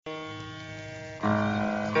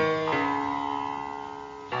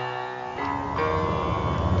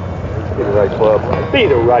Be the right club. Be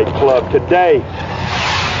the right club today.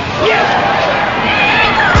 Yes!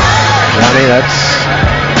 Johnny, that's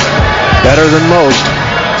better than most.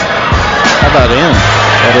 How about him?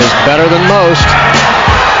 That is better than most.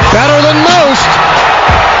 Better than most!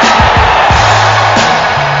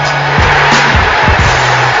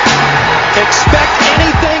 Expect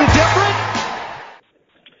anything different?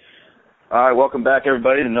 All right, welcome back,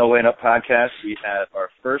 everybody, to No Way Up podcast. We have our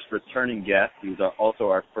first returning guest. He's also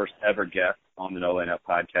our first ever guest on the No Way Up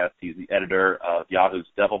podcast. He's the editor of Yahoo's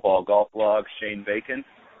Devil Ball Golf blog, Shane Bacon.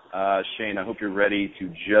 Shane, I hope you're ready to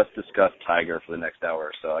just discuss Tiger for the next hour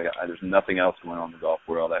or so. There's nothing else going on in the golf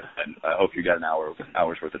world. I hope you got an hour's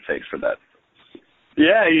worth of takes for that.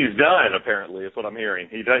 Yeah, he's done, apparently, is what I'm hearing.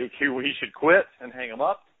 He should quit and hang him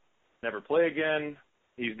up, never play again.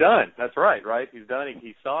 He's done. That's right? He's done.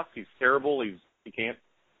 He sucks. He's terrible. He can't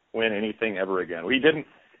win anything ever again.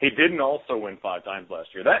 He didn't also win 5 times last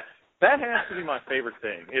year. That has to be my favorite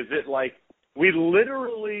thing, is that, like, we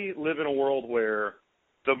literally live in a world where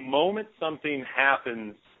the moment something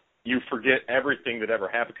happens, you forget everything that ever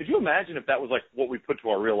happened. Could you imagine if that was, like, what we put to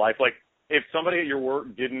our real life? Like, if somebody at your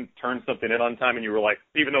work didn't turn something in on time and you were like,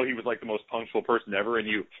 even though he was, like, the most punctual person ever, and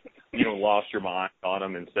you lost your mind on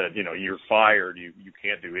him and said, you're fired, you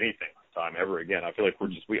can't do anything on time ever again. I feel like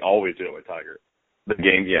we always do it with Tiger. The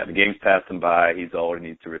game's passed him by. He's old and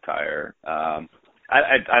needs to retire. I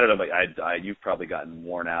don't know, but you've probably gotten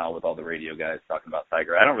worn out with all the radio guys talking about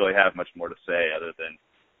Tiger. I don't really have much more to say other than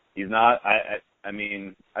he's not. I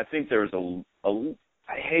mean, I think there's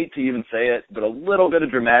I hate to even say it, but a little bit of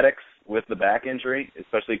dramatics with the back injury,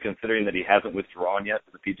 especially considering that he hasn't withdrawn yet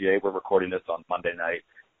to the PGA. We're recording this on Monday night.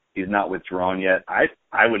 He's not withdrawn yet. I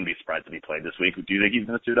wouldn't be surprised if he played this week. Do you think he's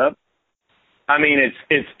going to suit up? I mean,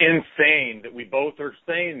 it's insane that we both are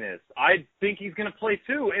saying this. I think he's going to play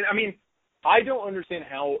too. And I mean, I don't understand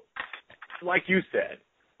how, like you said,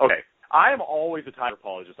 okay, I am always a Tiger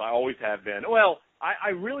apologist. I always have been. Well, I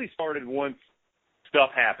really started once stuff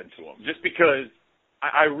happened to him, just because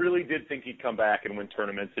I really did think he'd come back and win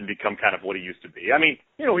tournaments and become kind of what he used to be. I mean,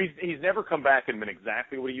 he's never come back and been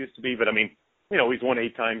exactly what he used to be, but I mean, he's won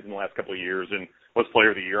 8 times in the last couple of years and was player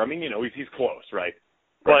of the year. I mean, he's close, right?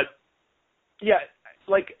 But yeah,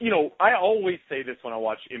 like, I always say this when I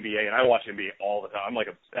watch NBA, and I watch NBA all the time. I'm like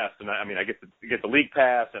obsessed, and I get the league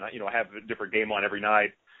pass, and I have a different game on every night,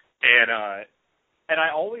 and I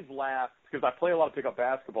always laugh because I play a lot of pickup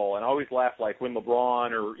basketball, and I always laugh like when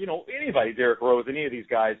LeBron or anybody, Derrick Rose, any of these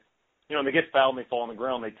guys, they get fouled and they fall on the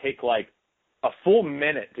ground, they take like a full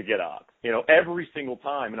minute to get up, every single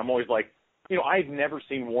time, and I'm always like, I've never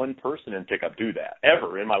seen one person in pickup do that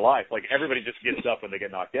ever in my life. Like, everybody just gets up when they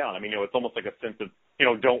get knocked down. I mean, it's almost like a sense of,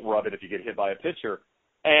 don't rub it if you get hit by a pitcher.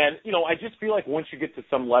 And, I just feel like once you get to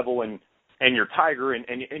some level and you're Tiger and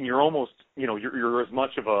you're almost, you're as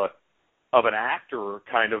much of an actor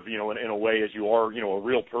kind of, in a way as you are, a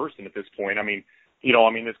real person at this point. I mean,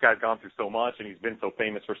 this guy's gone through so much and he's been so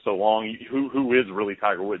famous for so long. Who is really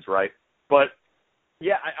Tiger Woods, right? But,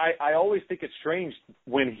 yeah, I always think it's strange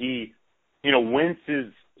when he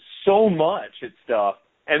winces so much at stuff,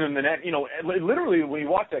 and then the next, literally when he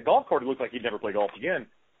walked that golf course, it looked like he'd never play golf again,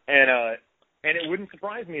 and it wouldn't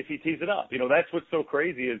surprise me if he tees it up. That's what's so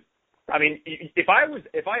crazy is, I mean, if I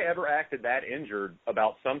ever acted that injured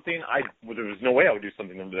about something, there was no way I would do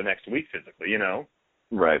something the next week physically,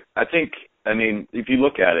 Right. I mean, if you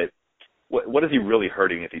look at it, what is he really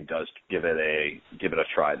hurting if he does give it a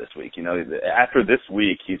try this week? After this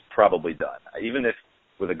week, he's probably done. Even if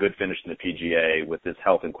with a good finish in the PGA, with his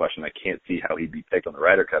health in question, I can't see how he'd be picked on the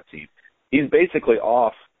Ryder Cup team. He's basically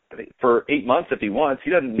off for 8 months if he wants.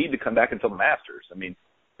 He doesn't need to come back until the Masters. I mean,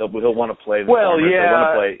 he'll want to play.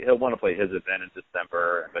 He'll want to play his event in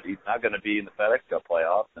December, but he's not going to be in the FedEx Cup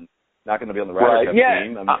playoffs and not going to be on the Ryder Cup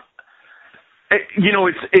team. I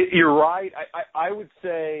mean, you're right. I would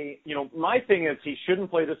say, my thing is he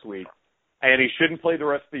shouldn't play this week, and he shouldn't play the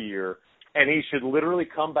rest of the year, and he should literally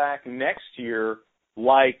come back next year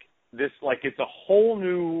like it's a whole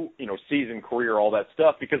new, season, career, all that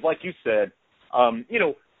stuff. Because like you said,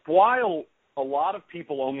 while a lot of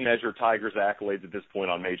people only measure Tiger's accolades at this point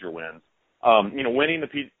on major wins, winning the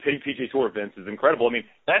PGA Tour events is incredible. I mean,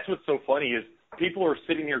 that's what's so funny is people are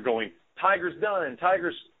sitting here going, Tiger's done.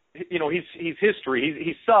 Tiger's, he's history.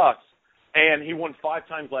 He sucks. And he won 5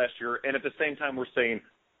 times last year. And at the same time, we're saying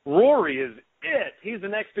Rory is it. He's the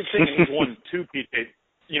next big thing. And he's won 2 PGA,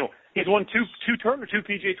 he's won two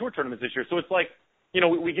PGA Tour tournaments this year. So it's like,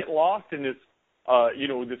 we get lost in this,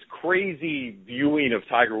 this crazy viewing of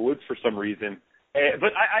Tiger Woods for some reason.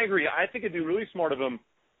 But I agree. I think it'd be really smart of him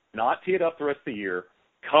not tee it up the rest of the year.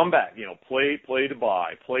 come back, play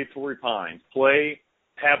Dubai, play Torrey Pines, play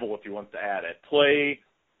Pebble if he wants to add it, play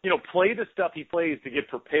the stuff he plays to get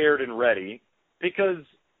prepared and ready, because,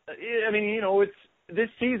 this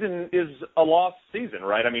season is a lost season,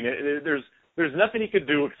 right? There's nothing he could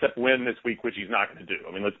do except win this week, which he's not going to do.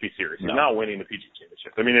 Let's be serious. He's not winning the PGA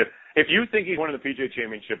Championship. If you think he's winning the PGA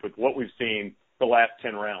Championship with what we've seen the last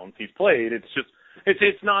 10 rounds he's played,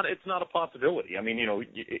 it's not a possibility.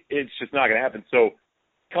 It's just not going to happen. So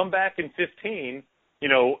come back in 15,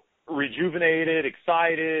 rejuvenated,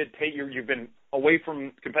 excited. You've been away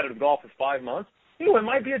from competitive golf for 5 months. It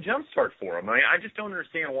might be a jump start for him. I just don't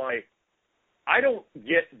understand why. I don't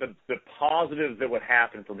get the positives that would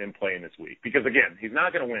happen from him playing this week, because again, he's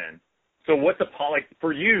not going to win. So what's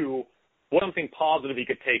for you? What's something positive he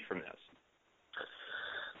could take from this?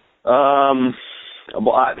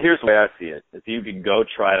 Here's the way I see it: if you could go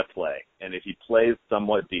try to play, and if he plays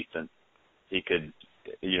somewhat decent, he could,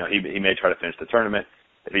 he may try to finish the tournament.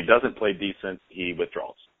 If he doesn't play decent, he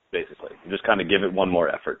withdraws. Basically, just kind of give it one more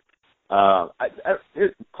effort.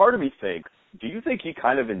 Part of me thinks. Do you think he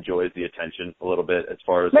kind of enjoys the attention a little bit as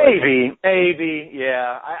far as maybe,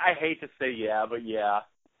 yeah. I hate to say yeah, but yeah.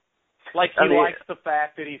 He likes the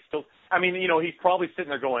fact that he's still. He's probably sitting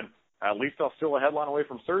there going, at least I'll still a headline away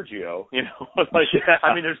from Sergio.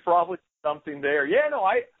 There's probably something there. Yeah, no,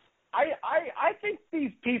 I think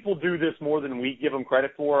these people do this more than we give them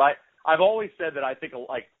credit for. I've always said that I think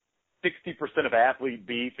 60% of athlete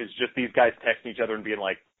beef is just these guys texting each other and being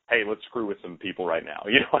like, hey, let's screw with some people right now.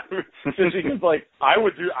 Just because I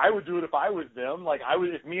would do it if I was them.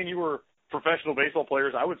 If me and you were professional baseball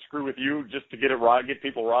players, I would screw with you just to get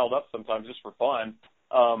people riled up sometimes just for fun.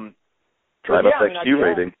 Drive up that Q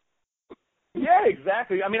rating. Yeah,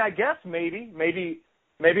 exactly. I guess maybe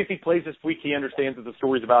if he plays this week, he understands that the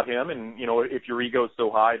story's about him, and if your ego's so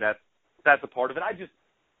high, that's a part of it.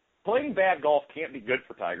 Playing bad golf can't be good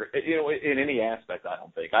for Tiger, in any aspect, I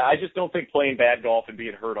don't think. I just don't think playing bad golf and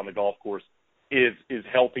being hurt on the golf course is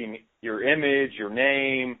helping your image, your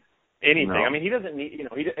name, anything. No. He doesn't need,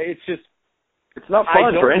 it's just. It's not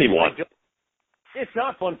fun for anyone. It's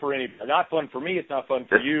not fun for anybody. Not fun for me. It's not fun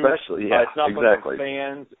for you. Especially, yeah, it's not exactly.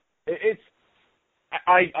 fun for fans.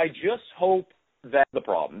 I just hope that's the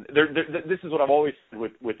problem. This is what I've always said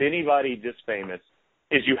with anybody this famous,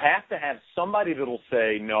 is you have to have somebody that'll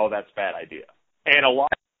say, no, that's a bad idea. And a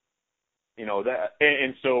lot,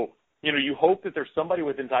 so, you hope that there's somebody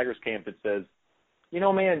within Tiger's camp that says,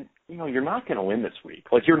 man, you're not going to win this week.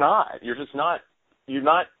 You're not. You're just not. You're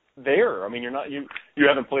not there. You're not. You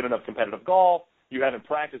haven't played enough competitive golf. You haven't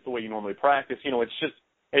practiced the way you normally practice.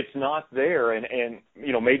 It's not there. And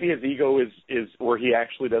maybe his ego is where he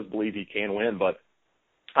actually does believe he can win. But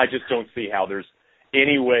I just don't see how there's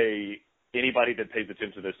any way anybody that pays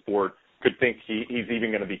attention to this sport could think he's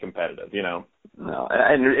even going to be competitive, No.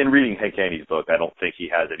 And in reading Haney's book, I don't think he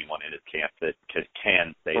has anyone in his camp that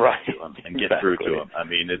can say that to him and get through to him.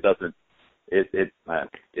 It doesn't.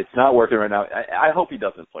 It's not working right now. I hope he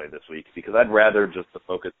doesn't play this week, because I'd rather just the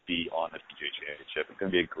focus be on the PGA Championship. It's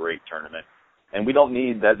going to be a great tournament, and we don't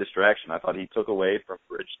need that distraction. I thought he took away from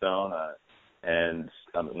Bridgestone, he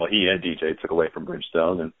and DJ took away from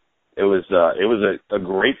Bridgestone, and it was a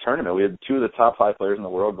great tournament. We had two of the top 5 players in the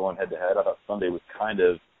world going head to head. I thought Sunday was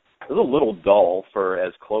a little dull for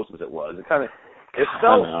as close as it was. It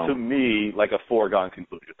felt to me like a foregone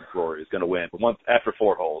conclusion. Rory is going to win. But after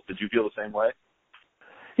 4 holes, did you feel the same way?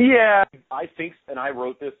 Yeah, I think, and I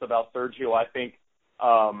wrote this about Sergio. I think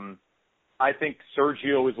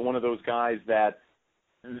Sergio is one of those guys that,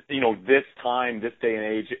 this day and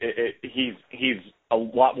age, he's a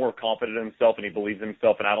lot more confident in himself, and he believes in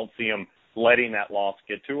himself, and I don't see him letting that loss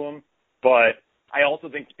get to him. But I also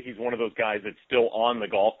think he's one of those guys that still on the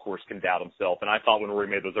golf course can doubt himself. And I thought when Rory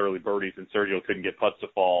made those early birdies and Sergio couldn't get putts to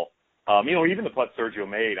fall, even the putts Sergio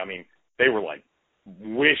made, they were like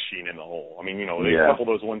wishing in the hole. A couple of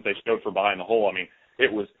those ones they showed for behind the hole,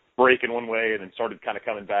 it was breaking one way and then started kind of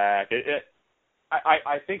coming back.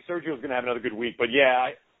 I think Sergio's going to have another good week. But, yeah,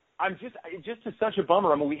 I'm just such a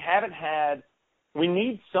bummer. We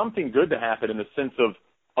need something good to happen in the sense of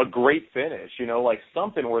a great finish,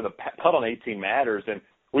 something where the putt on 18 matters. And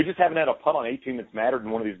we just haven't had a putt on 18 that's mattered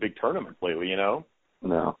in one of these big tournaments lately, No.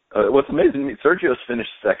 What's amazing to me, Sergio's finished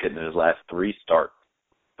second in his last 3 starts.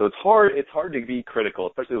 So it's hard to be critical,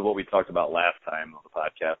 especially with what we talked about last time on the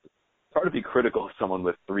podcast. It's hard to be critical of someone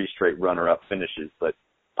with 3 straight runner-up finishes, but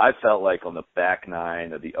I felt like on the back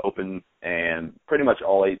 9 of the Open and pretty much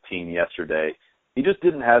all 18 yesterday, he just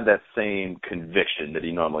didn't have that same conviction that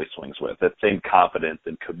he normally swings with, that same confidence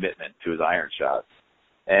and commitment to his iron shot.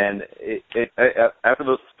 And after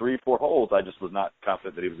those 3-4 holes, I just was not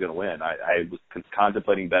confident that he was going to win. I was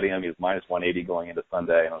contemplating betting him. He was minus 180 going into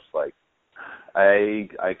Sunday, and I was like, I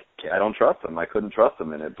don't trust him. I couldn't trust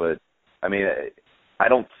him in it. But I mean,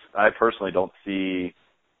 I personally don't see.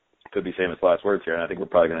 Could be famous last words here, and I think we're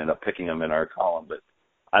probably going to end up picking him in our column. But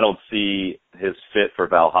I don't see his fit for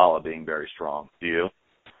Valhalla being very strong. Do you?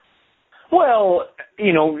 Well,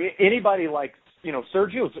 anybody like,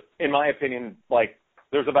 Sergio's, in my opinion, like,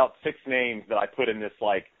 there's about 6 names that I put in this,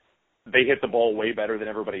 like, they hit the ball way better than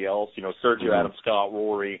everybody else. Sergio, Adam Scott,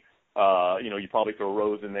 Rory, you probably throw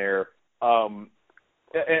Rose in there. And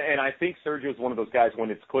I think Sergio's one of those guys, when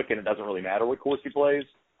it's clicking, it doesn't really matter what course he plays.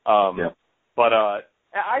 But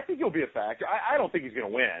I think he'll be a factor. I don't think he's going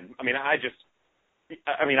to win.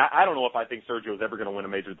 I don't know if I think Sergio's ever going to win a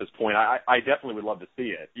major at this point. I definitely would love to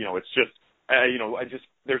see it. It's just,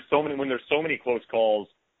 there's so many close calls,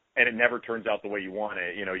 and it never turns out the way you want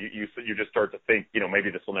it. You just start to think,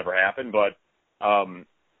 maybe this will never happen. But,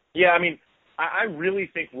 I really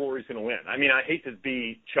think Rory's going to win. I hate to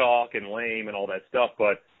be chalk and lame and all that stuff,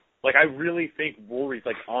 but, like, I really think Rory's,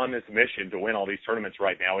 like, on this mission to win all these tournaments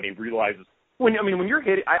right now, and he realizes when you're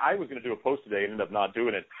hitting, I was going to do a post today and ended up not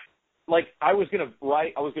doing it. Like, I was going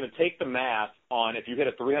to take the math on if you hit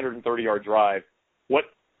a 330-yard drive, what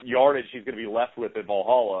yardage he's going to be left with at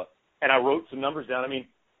Valhalla, and I wrote some numbers down. He's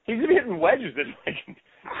going to be hitting wedges at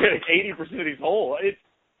like 80% of these holes.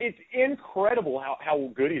 It's incredible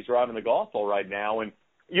how good he's driving the golf ball right now. And,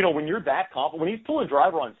 when you're that confident, when he's pulling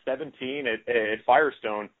driver on 17 at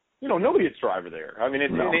Firestone, nobody hits driver there.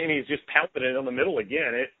 And he's just pounding it in the middle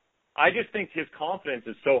again. I just think his confidence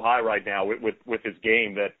is so high right now with his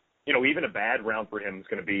game that, even a bad round for him is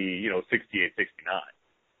going to be, 68, 69.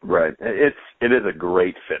 Right. It is a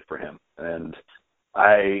great fit for him. And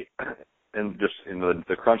just in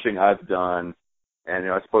the crunching I've done, and,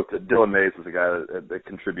 I spoke to Dylan Mays, who's a guy that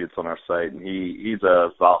contributes on our site, and he's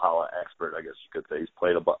a Valhalla expert, I guess you could say. He's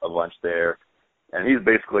played a bunch there. And he's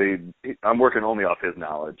basically, I'm working only off his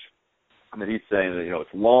knowledge. He's saying that,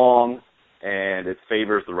 it's long, and it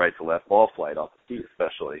favors the right to left ball flight off the tee,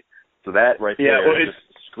 especially. So that right there just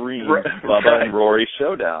screams Bubba and Rory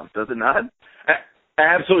showdown, does it not?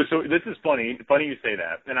 Absolutely. So this is funny. Funny you say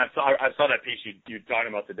that. And I saw that piece you talking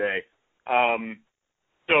about today.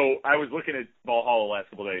 So I was looking at Valhalla the last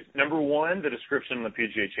couple of days. Number 1, the description on the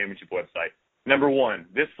PGA Championship website. Number 1,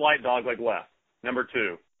 this slight dogleg left. Number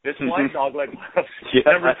 2, this slight dogleg left.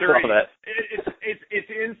 Number 3,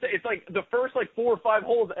 it's like the first 4 or 5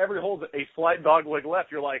 holes, every hole's a slight dogleg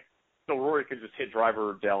left. You're like, so Rory could just hit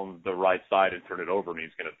driver down the right side and turn it over, and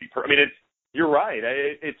he's going to be you're right.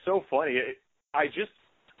 It's so funny.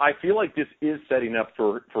 I feel like this is setting up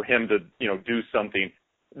for him to, do something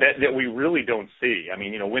that we really don't see.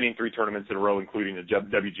 Winning 3 tournaments in a row, including the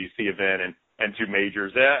WGC event and 2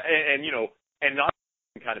 majors, and not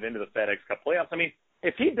kind of into the FedEx Cup playoffs.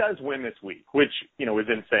 If he does win this week, which, is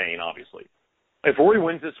insane, obviously. If Rory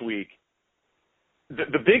wins this week,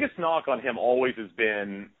 the biggest knock on him always has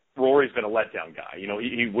been Rory's been a letdown guy.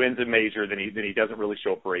 He wins a major, then he doesn't really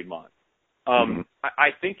show up for 8 months. I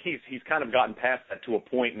think he's kind of gotten past that to a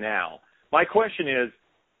point now. My question is,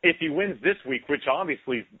 if he wins this week, which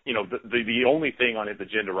obviously is, the only thing on his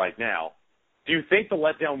agenda right now, do you think the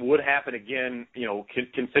letdown would happen again,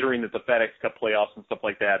 considering that the FedEx Cup playoffs and stuff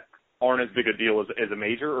like that aren't as big a deal as a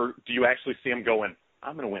major? Or do you actually see him going,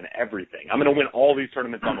 I'm going to win everything. I'm going to win all these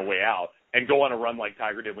tournaments on the way out and go on a run like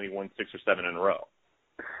Tiger did when he won 6 or 7 in a row?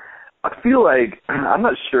 I feel like, I'm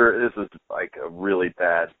not sure this is like a really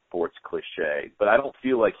bad sports cliche, but I don't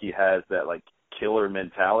feel like he has that killer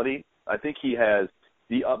mentality. I think he has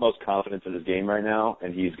the utmost confidence in his game right now,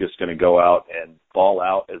 and he's just going to go out and ball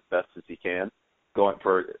out as best as he can,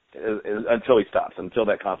 until he stops, until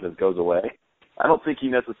that confidence goes away. I don't think he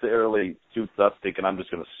necessarily suits up thinking I'm just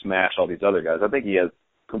going to smash all these other guys. I think he has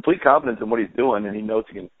complete confidence in what he's doing, and he knows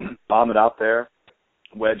he can bomb it out there,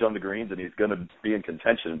 wedge on the greens, and he's going to be in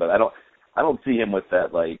contention. But I don't see him with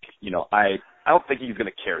that, I don't think he's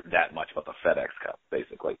going to care that much about the FedEx Cup,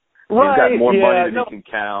 basically. Right, he's got more money than he can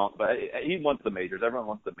count, but he wants the majors. Everyone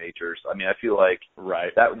wants the majors. I feel like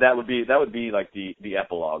that would be like the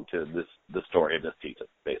epilogue to the story of this season,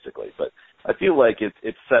 basically. But I feel like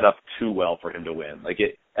it's set up too well for him to win.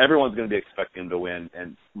 Everyone's going to be expecting him to win,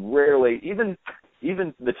 and rarely, even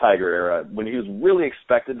the Tiger era, when he was really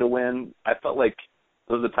expected to win, I felt like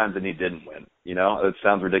those are the times that he didn't win. It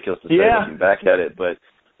sounds ridiculous to say looking back at it, but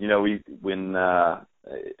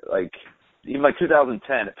even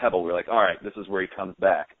 2010 at Pebble, we were like, all right, this is where he comes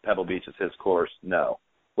back. Pebble Beach is his course. No.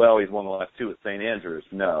 Well, he's won the last 2 at St. Andrews.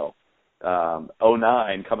 No.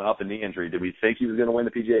 '09 coming off a knee injury. Did we think he was going to win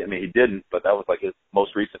the PGA? I mean, he didn't, but that was like his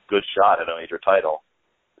most recent good shot at a major title.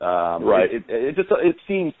 Right. It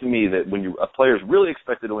seems to me that when a player is really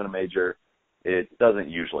expected to win a major, it doesn't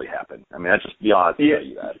usually happen. I mean, that's just the odds tell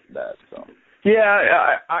you that. So.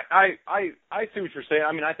 Yeah, I see what you're saying.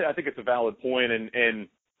 I mean, I think it's a valid point, and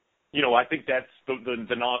you know, I think that's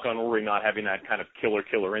the knock on Rory not having that kind of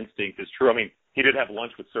killer instinct is true. I mean, he did have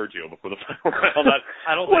lunch with Sergio before the final round.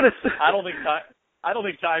 I don't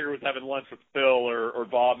think Tiger was having lunch with Phil or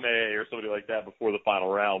Bob May or somebody like that before the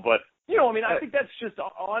final round. But you know, I mean, I think that's just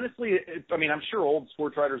honestly. I mean, I'm sure old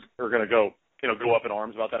sports writers are going to go up in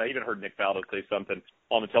arms about that. I even heard Nick Faldo say something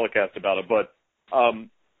on the telecast about it. But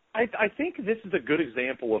I think this is a good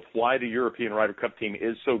example of why the European Ryder Cup team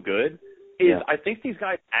is so good. I think these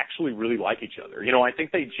guys actually really like each other. You know, I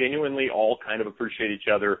think they genuinely all kind of appreciate each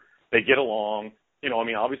other. They get along. You know, I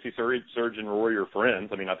mean, obviously Serge and Rory are friends.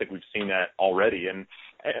 I mean, I think we've seen that already. And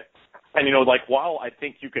you know, like, while I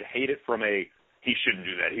think you could hate it from a he shouldn't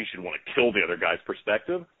do that, he should want to kill the other guy's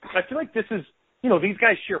perspective, I feel like this is, you know, these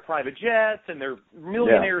guys share private jets and they're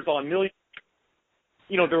millionaires on millions.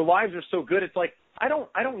 You know, their lives are so good. It's like, I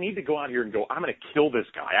don't need to go out here and go, I'm going to kill this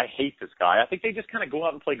guy. I hate this guy. I think they just kind of go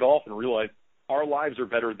out and play golf and realize our lives are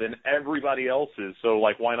better than everybody else's. So,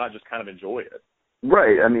 like, why not just kind of enjoy it?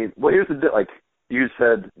 Right. I mean, well, here's the like you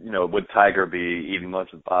said, you know, would Tiger be eating lunch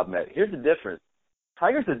with Bob Met? Here's the difference.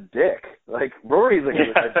 Tiger's a dick. Like, Rory's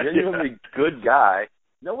a genuinely good guy.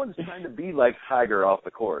 No one's trying to be like Tiger off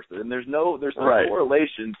the course, and there's no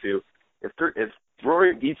correlation to if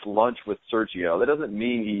Rory eats lunch with Sergio, that doesn't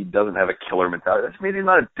mean he doesn't have a killer mentality. That just means he's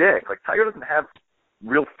not a dick. Like, Tiger doesn't have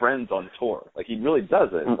real friends on tour. Like, he really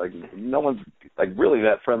doesn't. Like, no one's like really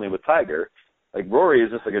that friendly with Tiger. Like, Rory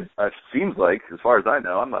is just like seems like, as far as I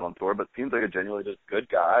know, I'm not on tour, but seems like a genuinely just good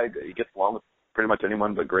guy. He gets along with pretty much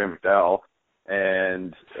anyone but Graham McDowell.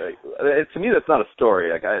 And to me, that's not a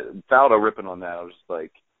story. Like, Faldo ripping on that, I was just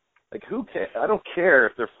like who cares? I don't care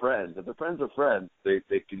if they're friends. If they're friends are friends. They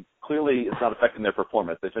can clearly, it's not affecting their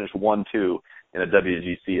performance. They finished 1-2 in a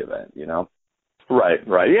WGC event, you know? Right.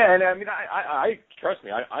 Yeah, and I mean, I trust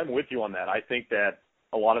me, I'm with you on that. I think that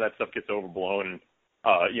a lot of that stuff gets overblown, and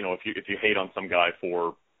you know, if you hate on some guy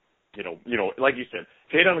for, you know, like you said,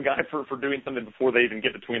 if you hate on a guy for doing something before they even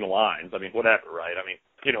get between the lines, I mean, whatever, right? I mean,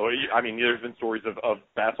 you know, there's been stories of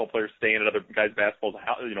basketball players staying at other guys' basketball,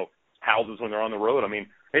 you know, houses when they're on the road. I mean,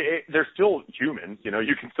 they're still humans, you know,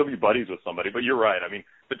 you can still be buddies with somebody, but you're right. I mean,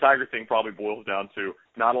 the Tiger thing probably boils down to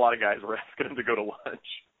not a lot of guys were asking him to go to lunch.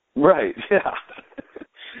 Right, yeah.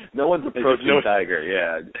 No one's approaching Tiger,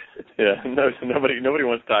 yeah. Yeah, nobody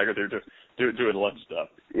wants Tiger there doing lunch stuff.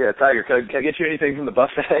 Yeah, Tiger, can I get you anything from the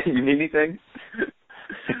buffet? You need anything?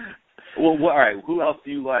 Well, all right, who else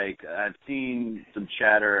do you like? I've seen some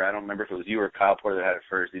chatter. I don't remember if it was you or Kyle Porter that had it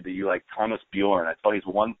first. Either you like Thomas Bjorn. I thought he's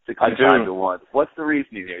 165 to 1. What's the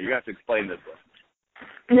reasoning here? You have to explain this one.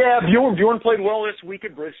 Yeah, Bjorn played well this week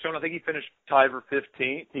at Bridgestone. I think he finished tied for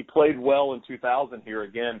 15th. He played well in 2000 here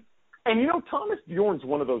again. And, you know, Thomas Bjorn's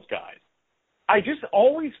one of those guys. I just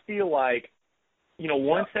always feel like, you know,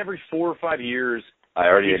 once every 4 or 5 years, I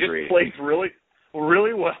already he agree. just plays really,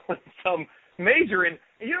 really well in some major. And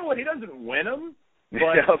you know what? He doesn't win them.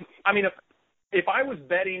 But, I mean, if I was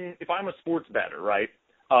betting, if I'm a sports bettor, right,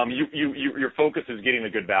 your focus is getting a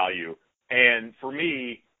good value. And for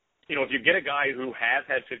me, you know, if you get a guy who has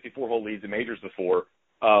had 54-hole leads in majors before,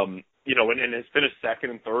 you know, and has finished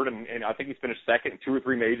second and third, and I think he's finished second in 2 or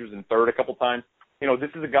 3 majors and third a couple times. You know,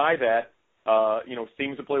 this is a guy that, you know,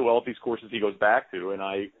 seems to play well at these courses he goes back to.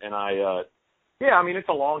 Yeah, I mean, it's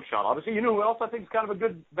a long shot. Obviously, you know who else I think is kind of a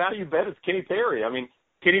good value bet is Kenny Perry. I mean,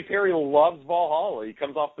 Kenny Perry loves Valhalla. He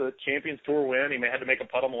comes off the Champions Tour win. He had to make a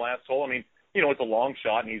putt on the last hole. I mean, you know, it's a long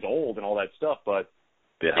shot, and he's old and all that stuff. But,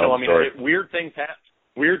 you know, I mean, weird things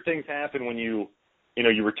happen when you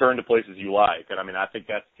return to places you like. And, I mean, I think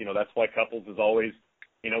that's, you know, that's why Couples is always,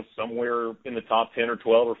 you know, somewhere in the top 10 or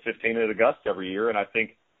 12 or 15 at Augusta every year. And I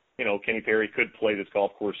think, you know, Kenny Perry could play this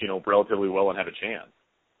golf course, you know, relatively well and have a chance.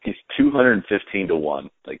 He's 215 to 1.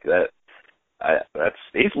 Like that.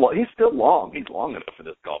 He's still long. He's long enough for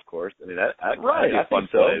this golf course. I mean, that'd be a fun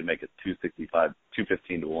play to make it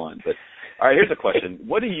 215 to 1. But all right, here's a question: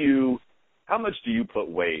 how much do you put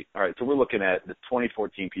weight? All right, so we're looking at the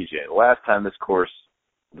 2014 PGA. The last time this course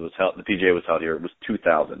was held, the PGA was held here, it was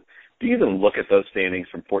 2000. Do you even look at those standings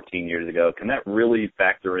from 14 years ago? Can that really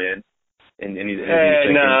factor in?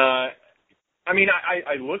 No. I mean,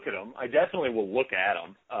 I look at them. I definitely will look at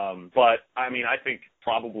them. But, I mean, I think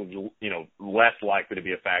probably, you know, less likely to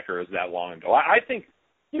be a factor as that long ago. I think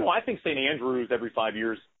St. Andrews every 5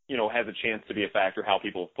 years has a chance to be a factor how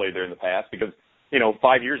people have played there in the past because,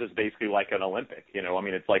 5 years is basically like an Olympic. I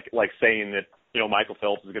mean, it's like saying that, Michael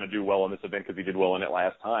Phelps is going to do well in this event because he did well in it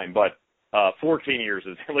last time. But 14 years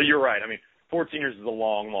is, you're right. I mean, 14 years is a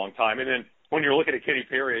long, long time. And then when you're looking at Kenny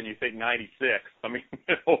Perry and you think 96, I mean,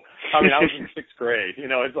 I was in sixth grade.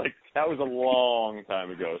 It's like that was a long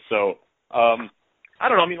time ago. So, I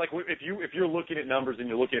don't know. I mean, like if you're looking at numbers and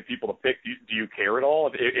you're looking at people to pick, do you care at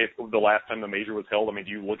all? If the last time the major was held, I mean,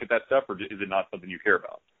 do you look at that stuff, or is it not something you care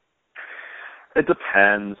about? It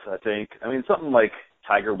depends, I think. I mean, something like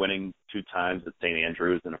Tiger winning 2 times at St.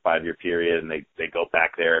 Andrews in a 5-year period, and they go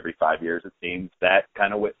back there every 5 years, it seems. That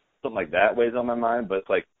kind of something like that weighs on my mind. But it's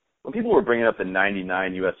like when people were bringing up the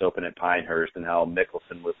 99 U.S. Open at Pinehurst and how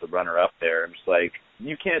Mickelson was the runner-up there, I'm just like,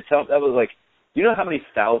 you can't tell. That was like, you know how many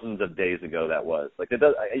thousands of days ago that was? Like,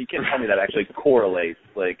 you can't tell me that actually correlates,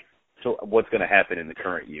 like, to what's going to happen in the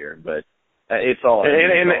current year. But it's all.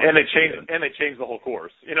 And they changed the whole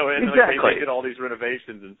course, and exactly. Like they did all these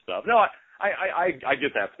renovations and stuff. No, I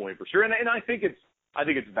get that point for sure, and I think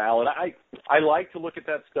it's valid. I like to look at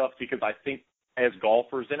that stuff because I think as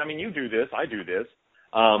golfers, and I mean, you do this, I do this.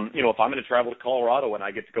 If I'm going to travel to Colorado and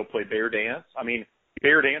I get to go play Bear Dance, I mean,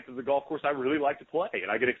 Bear Dance is a golf course I really like to play,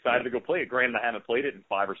 and I get excited to go play it. Granted, I haven't played it in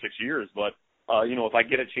 5 or 6 years, but if I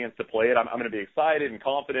get a chance to play it, I'm going to be excited and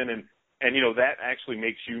confident, and that actually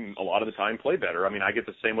makes you a lot of the time play better. I mean, I get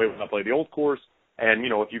the same way when I play the old course, and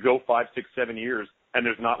if you go 5, 6, 7 years, and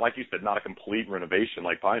there's not, like you said, not a complete renovation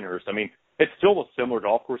like Pinehurst, I mean, it's still a similar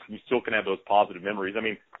golf course, and you still can have those positive memories. I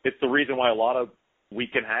mean, it's the reason why a lot of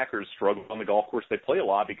weekend hackers struggle on the golf course. They play a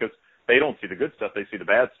lot because they don't see the good stuff, they see the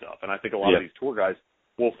bad stuff. And I think a lot of these tour guys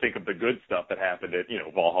will think of the good stuff that happened at,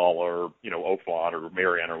 Valhalla or, Oakmont or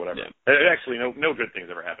Marianne or whatever. Yeah. Actually, no good things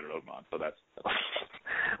ever happened at Oakmont, so that's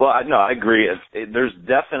Well, I agree. There's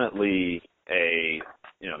definitely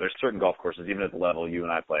there's certain golf courses, even at the level you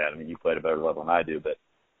and I play at. I mean, you play at a better level than I do, but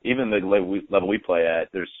even the level we play at,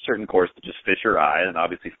 there's certain courses that just fit your eye and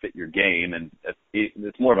obviously fit your game, and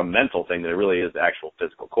it's more of a mental thing than it really is the actual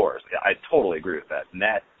physical course. I totally agree with that, and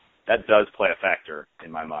that does play a factor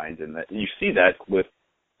in my mind, and that you see that with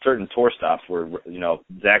certain tour stops where,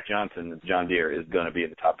 Zach Johnson, John Deere, is going to be in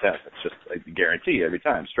the top 10. It's just a guarantee every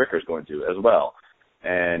time. Stricker's going to as well.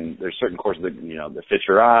 And there's certain courses that, that fit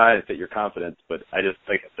your eye, fit your confidence, but like I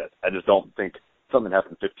said, I just don't think something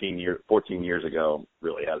happened 14 years ago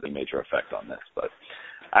really has a major effect on this. But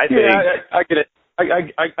I think I get it. I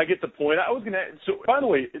get the point. I was gonna. So by the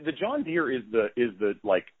way, the John Deere is the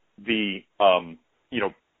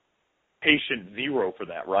patient zero for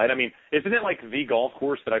that, right? I mean, isn't it like the golf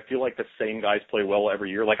course that I feel like the same guys play well every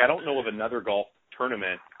year? Like I don't know of another golf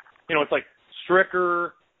tournament. It's like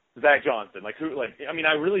Stricker, Zach Johnson. Like who? Like I mean,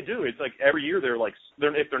 I really do. It's like every year if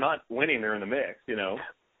they're not winning, they're in the mix.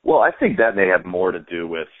 Well, I think that may have more to do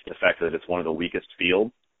with the fact that it's one of the weakest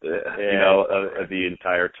fields, of the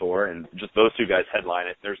entire tour, and just those two guys headline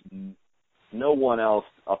it. There's no one else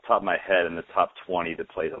off the top of my head in the top 20 that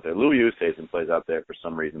plays out there. Louis Oosthuizen plays out there for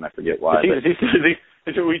some reason. I forget why. Do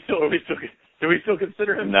we still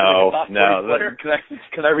consider him? No. A top 20 player?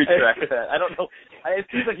 Can I retract that? I don't know. It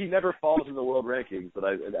seems like he never falls in the world rankings, but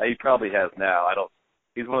he probably has now.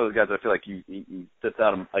 He's one of those guys I feel like he sits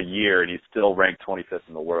out a year and he's still ranked 25th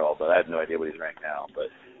in the world, but I have no idea what he's ranked now.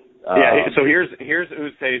 But so here's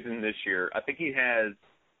Oosthuizen this year. I think he has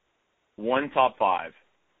one top 5.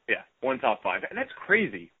 Yeah, one top 5, and that's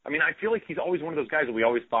crazy. I mean, I feel like he's always one of those guys that we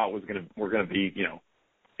always thought were going to be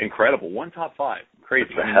incredible. One top 5,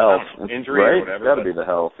 crazy. The health, injury right? Or whatever. Got to be the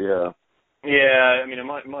health, yeah. Yeah, I mean, it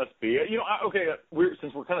must be. Okay.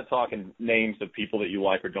 Since we're kind of talking names of people that you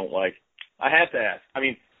like or don't like, I have to ask. I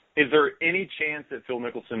mean, is there any chance that Phil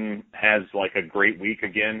Mickelson has like a great week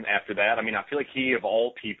again after that? I mean, I feel like he, of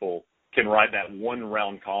all people, can ride that one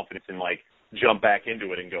round confidence and like jump back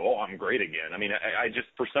into it and go, oh, I'm great again. I mean, I just,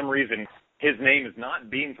 for some reason, his name is not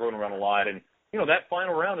being thrown around a lot. And, that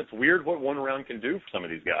final round, it's weird what one round can do for some of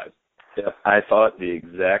these guys. Yeah, I thought the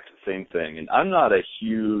exact same thing. And I'm kind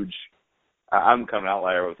of an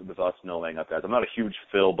outlier with us knowing up guys. I'm not a huge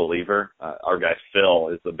Phil believer. Our guy Phil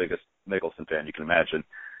is the biggest Mickelson fan you can imagine.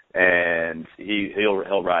 And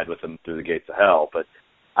he'll ride with him through the gates of hell. But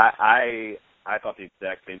I thought the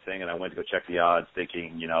exact same thing, and I went to go check the odds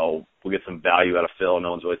thinking, we'll get some value out of Phil.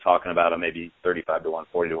 No one's really talking about him, maybe 35 to 1,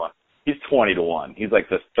 40 to 1. He's 20 to 1. He's like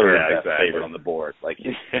the third best favorite on the board. Like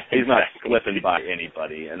he's not slipping by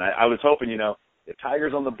anybody. And I was hoping, if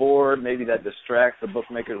Tiger's on the board, maybe that distracts the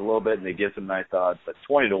bookmakers a little bit and they give some nice odds. But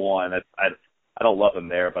 20 to 1, I don't love him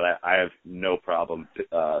there, but I have no problem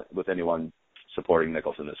with anyone supporting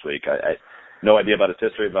Mickelson this week. no idea about his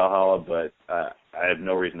history at Valhalla, but I have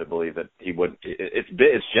no reason to believe that he would.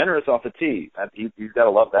 It's generous off the tee. He's got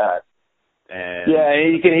to love that. And yeah,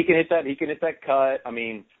 he can hit that. He can hit that cut. I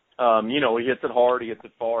mean, he hits it hard. He hits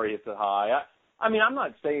it far. He hits it high. I mean, I'm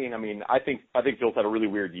not saying. I mean, I think Phil's had a really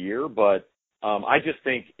weird year, but I just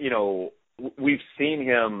think we've seen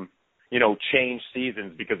him. Change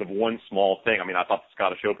seasons because of one small thing. I mean, I thought the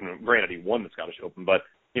Scottish Open, granted he won the Scottish Open, but,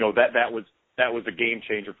 that was a game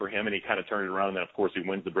changer for him, and he kind of turned it around, and then, of course, he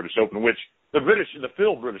wins the British Open, which the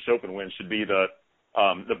Phil British Open win should be the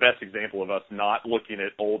best example of us not looking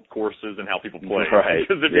at old courses and how people play. Right.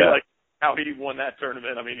 Because it'd be like how he won that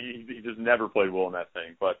tournament. I mean, he just never played well in that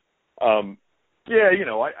thing. But,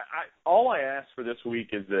 all I ask for this week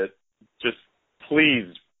is that just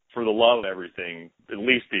please, for the love of everything, at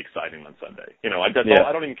least be exciting on Sunday. I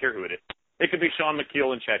don't even care who it is. It could be Sean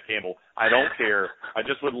McKeel and Chad Campbell. I don't care. I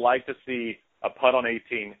just would like to see a putt on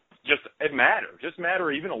 18. Just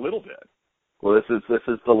matter even a little bit. Well, this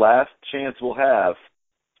is the last chance we'll have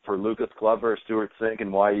for Lucas Glover, Stuart Sink,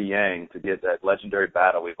 and Y.E. Yang to get that legendary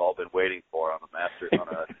battle we've all been waiting for on the Masters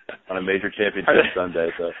on a major championship Sunday.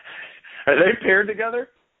 So, are they paired together?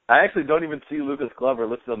 I actually don't even see Lucas Glover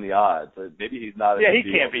listed on the odds. Maybe he's not. Yeah, he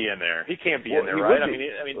can't be in there. He can't be in there, right? I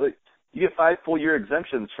mean, you get 5 full year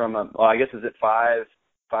exemptions from. I guess is it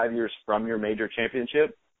 5 years from your major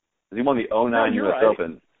championship? Because he won the 2009 U.S. right.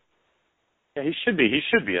 Open. Yeah, he should be. He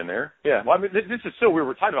should be in there. Yeah. Well, I mean, this is so weird.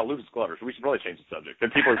 We're talking about Lucas Glover, so we should probably change the subject.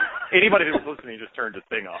 And anybody who's listening, just turned this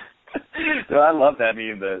thing off. No, I love that. I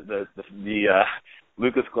mean, the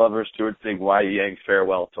Lucas Glover, Stuart Sink, Y.E. Yang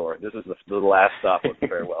farewell tour. This is the last stop of the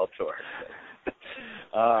farewell tour.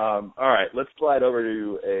 All right, let's slide over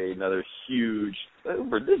to another huge.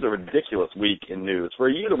 This is a ridiculous week in news. For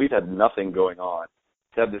a year that we've had nothing going on.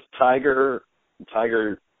 To have this Tiger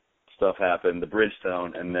stuff happen, the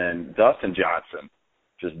Bridgestone, and then Dustin Johnson,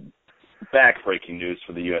 just backbreaking news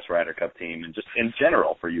for the U.S. Ryder Cup team and just in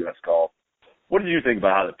general for U.S. golf. What did you think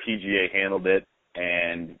about how the PGA handled it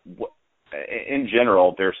and in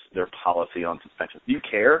general their policy on suspensions? Do you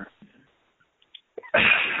care?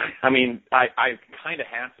 I mean, I kind of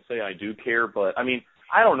have to say I do care, but I mean,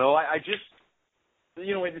 I don't know. I just,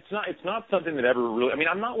 it's not something that ever really. I mean,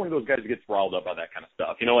 I'm not one of those guys who gets riled up by that kind of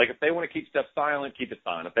stuff. Like if they want to keep stuff silent, keep it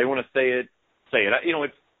silent. If they want to say it, say it.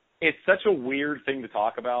 It's such a weird thing to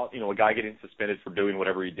talk about. A guy getting suspended for doing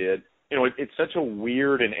whatever he did. It's such a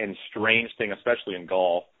weird and strange thing, especially in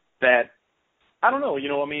golf, that I don't know.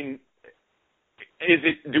 I mean.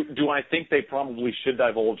 Do I think they probably should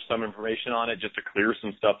divulge some information on it just to clear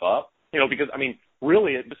some stuff up? Because I mean,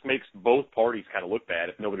 really, it just makes both parties kind of look bad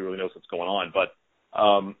if nobody really knows what's going on. But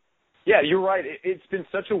yeah, you're right. It's been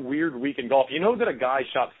such a weird week in golf. That a guy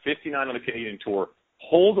shot 59 on the Canadian Tour,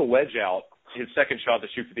 holed a wedge out his second shot to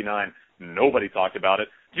shoot 59. Nobody talked about it.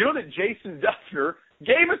 Do you know that Jason Duffner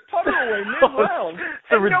gave his putter away mid-round?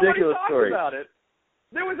 It's a ridiculous story. Nobody talked about it.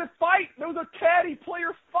 There was a fight. There was a caddy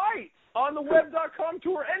player fight on the web.com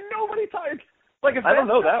tour, and nobody talked. Like if that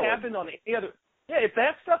stuff happened on any other, if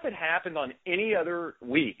that stuff had happened on any other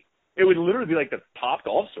week, it would literally be like the top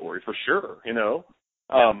golf story for sure.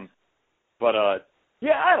 But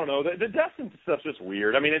I don't know. The Dustin stuff's just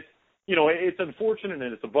weird. I mean, it's unfortunate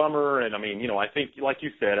and it's a bummer, and I mean, I think like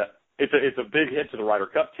you said, it's a big hit to the Ryder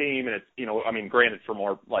Cup team, and it's I mean, granted from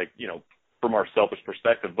our from our selfish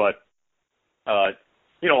perspective, but.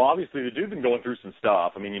 Obviously the dude's been going through some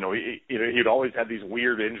stuff. I mean, he'd always had these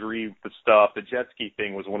weird injury stuff. The jet ski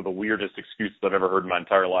thing was one of the weirdest excuses I've ever heard in my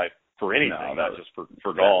entire life for anything, not just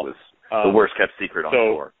for golf. Was the worst kept secret on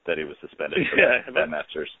tour that he was suspended for that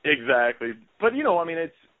Masters. Exactly. But, I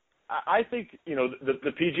mean, I think,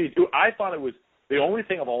 the PGA, I thought it was the only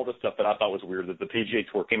thing of all the stuff that I thought was weird that the PGA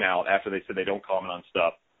Tour came out after they said they don't comment on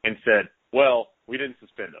stuff and said, well, we didn't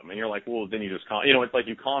suspend them. And you're like, well, then you just it's like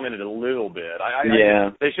you commented a little bit.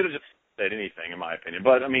 They should have just said anything, in my opinion.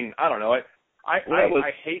 But, I mean, I don't know.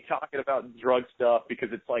 I hate talking about drug stuff because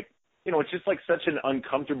it's like, it's just like such an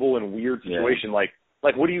uncomfortable and weird situation. Yeah.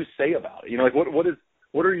 Like, what do you say about it? Like,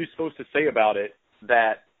 what are you supposed to say about it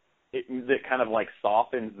that kind of like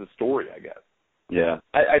softens the story, I guess? Yeah,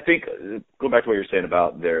 I think going back to what you're saying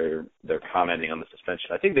about their commenting on the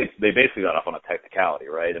suspension, I think they basically got off on a technicality,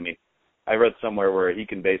 right? I mean, I read somewhere where his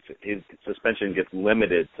suspension gets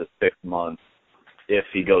limited to 6 months if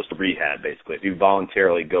he goes to rehab. Basically, if you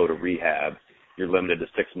voluntarily go to rehab, you're limited to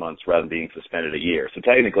 6 months rather than being suspended a year. So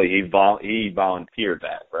technically, he volunteered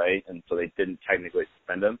that, right? And so they didn't technically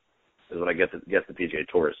suspend him. Is what I guess the PGA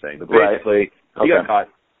Tour is saying. But basically, he got caught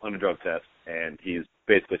on a drug test, and he's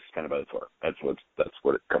basically suspended by the tour. That's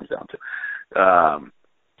what it comes down to.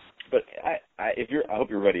 But I hope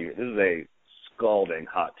you're ready. This is a scalding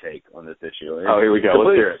hot take on this issue. Here we go.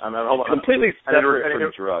 Let's hear it. Hold on. Completely separate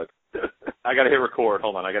from drugs. I got to hit record.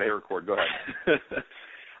 Hold on. I got to hit record. Go ahead.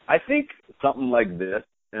 I think something like this,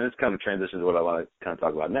 and this kind of transitions to what I want to kind of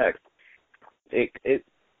talk about next.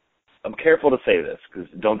 I'm careful to say this because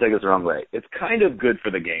don't take this the wrong way. It's kind of good for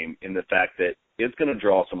the game in the fact that it's going to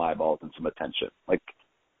draw some eyeballs and some attention. Like,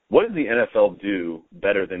 what does the NFL do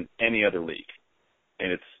better than any other league?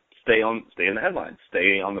 And it's stay in the headlines,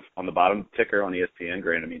 stay on the bottom ticker on ESPN.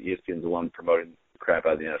 Granted, I mean ESPN's the one promoting the crap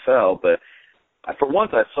out of the NFL, but for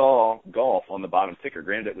once I saw golf on the bottom ticker.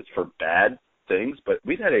 Granted, it was for bad things, but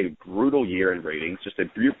we've had a brutal year in ratings, just a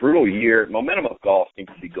brutal year. Momentum of golf seems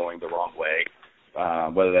to be going the wrong way.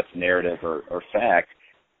 Whether that's narrative or fact,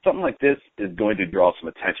 something like this is going to draw some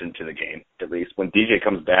attention to the game. At least when DJ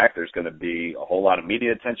comes back, there's going to be a whole lot of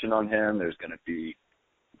media attention on him. There's going to be,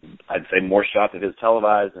 I'd say, more shots of his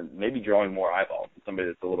televised and maybe drawing more eyeballs.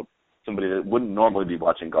 Somebody that wouldn't normally be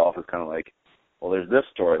watching golf is kind of like, well, there's this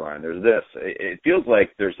storyline, there's this. It feels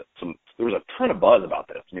like there was a ton of buzz about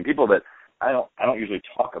this. I mean, people that I don't usually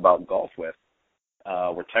talk about golf with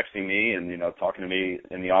were texting me and talking to me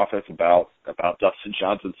in the office about Dustin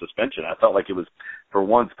Johnson's suspension. I felt like it was, for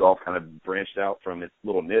once, golf kind of branched out from its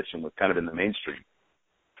little niche and was kind of in the mainstream.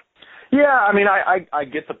 Yeah, I mean, I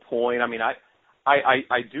get the point. I mean,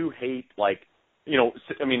 I do hate, like,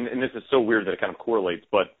 I mean, and this is so weird that it kind of correlates,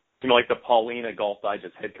 but like the Paulina Golf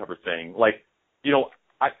Digest head cover thing, like,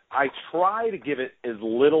 I try to give it as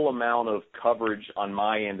little amount of coverage on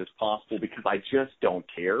my end as possible because I just don't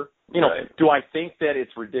care. Right. Do I think that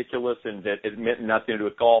it's ridiculous and that it meant nothing to do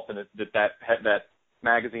with golf and that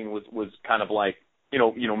magazine was kind of like,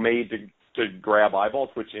 made to grab eyeballs,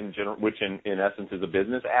 which in essence is a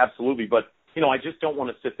business? Absolutely. But, I just don't want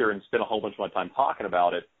to sit there and spend a whole bunch of my time talking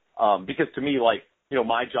about it because to me, like,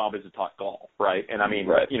 my job is to talk golf, right? And I mean,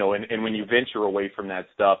 right. And when you venture away from that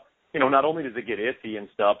stuff, not only does it get iffy and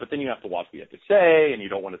stuff, but then you have to watch what you have to say, and you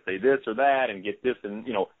don't want to say this or that and get this. And,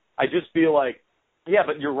 I just feel like, yeah,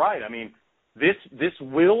 but you're right. I mean, this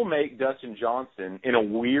will make Dustin Johnson, in a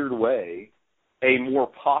weird way, a more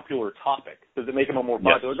popular topic. Does it make him a more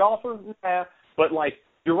popular golfer? Nah. But, like,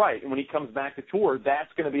 you're right. When he comes back to tour,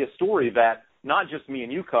 that's going to be a story that not just me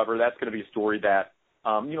and you cover. That's going to be a story that,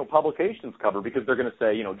 publications cover because they're going to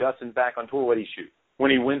say, Dustin's back on tour. What did he shoot?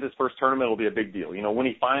 When he wins his first tournament, it'll be a big deal. When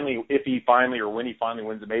he finally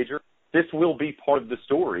wins a major, this will be part of the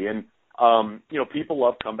story. And, people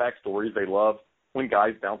love comeback stories. They love when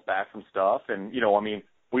guys bounce back from stuff. And,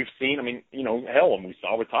 we've seen, hell, and we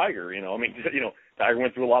saw with Tiger, Tiger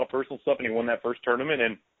went through a lot of personal stuff and he won that first tournament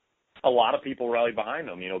and a lot of people rallied behind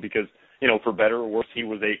him, because, for better or worse, he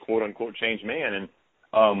was a quote unquote changed man. And,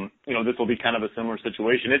 this will be kind of a similar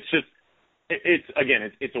situation. It's just,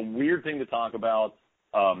 it's a weird thing to talk about.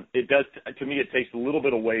 It does, to me, it takes a little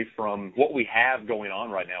bit away from what we have going on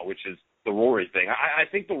right now, which is the Rory thing. I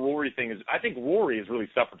think Rory has really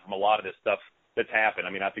suffered from a lot of this stuff that's happened.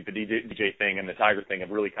 I mean, I think the DJ thing and the Tiger thing have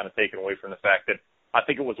really kind of taken away from the fact that I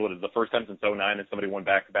think it was the first time since 2009 that somebody won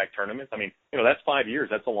back-to-back tournaments. I mean, that's 5 years.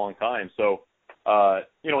 That's a long time. So,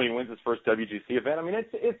 when he wins his first WGC event, I mean,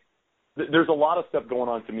 there's a lot of stuff going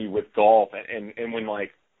on to me with golf. And when,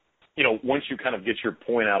 like, once you kind of get your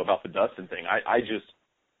point out about the Dustin thing,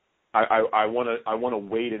 I want to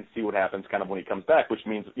wait and see what happens kind of when he comes back, which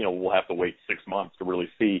means, we'll have to wait 6 months to really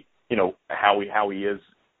see, how he is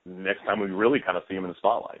next time we really kind of see him in the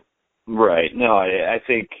spotlight. Right. No, I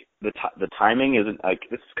think the timing isn't like,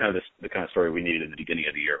 this is kind of the kind of story we needed in the beginning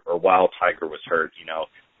of the year, or while Tiger was hurt,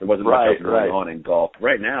 there wasn't much else going on in golf.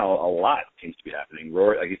 Right now, a lot seems to be happening.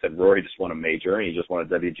 Rory, like you said, Rory just won a major, and he just won a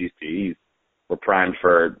WGC. We're primed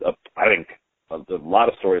for, I think, a lot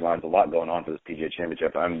of storylines, a lot going on for this PGA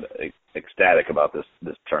Championship. I'm ecstatic about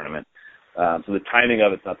this tournament. So the timing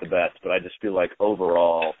of it's not the best, but I just feel like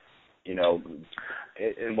overall,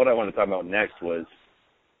 and what I wanted to talk about next was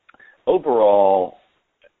overall,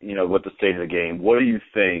 with the state of the game, what do you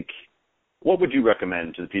think, what would you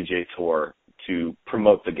recommend to the PGA Tour to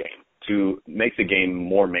promote the game, to make the game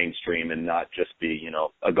more mainstream and not just be,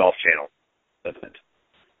 a Golf Channel event?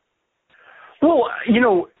 Well,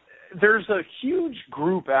 there's a huge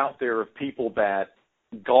group out there of people that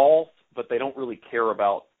golf, but they don't really care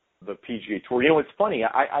about the PGA Tour. It's funny.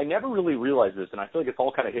 I never really realized this, and I feel like it's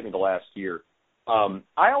all kind of hit me the last year.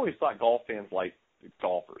 I always thought golf fans like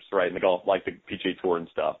golfers, right, and like the PGA Tour and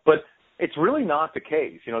stuff. But it's really not the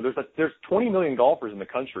case. There's 20 million golfers in the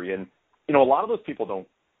country, and a lot of those people don't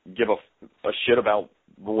give a shit about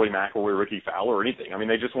Rory McIlroy, Ricky Fowler, or anything. I mean,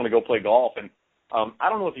 they just want to go play golf. And I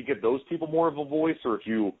don't know if you give those people more of a voice, or if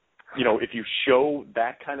you show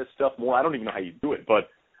that kind of stuff more. I don't even know how you do it, but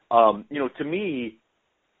To me,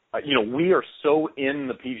 we are so in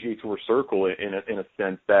the PGA Tour circle in a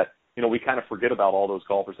sense that, we kind of forget about all those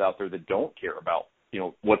golfers out there that don't care about,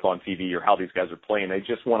 what's on TV or how these guys are playing. They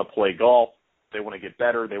just want to play golf. They want to get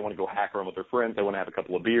better. They want to go hack around with their friends. They want to have a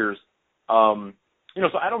couple of beers. So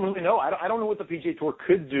I don't really know. I don't know what the PGA Tour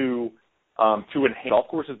could do to enhance golf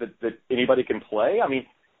courses that anybody can play. I mean,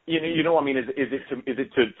 is it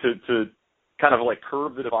to kind of like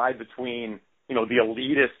curb the divide between, the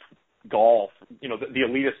elitist golf, the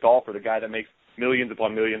elitist golfer, the guy that makes millions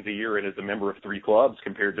upon millions a year and is a member of 3 clubs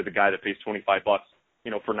compared to the guy that pays $25,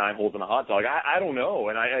 for 9 holes in a hot dog. I don't know.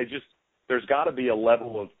 And I just, there's got to be a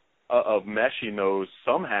level of meshing those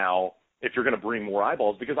somehow if you're going to bring more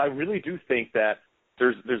eyeballs, because I really do think that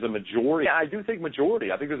there's a majority. I think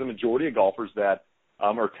there's a majority of golfers that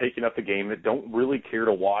are taking up the game that don't really care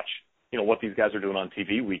to watch, what these guys are doing on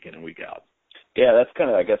TV week in and week out. Yeah, that's kind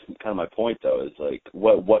of my point though, is like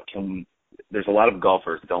there's a lot of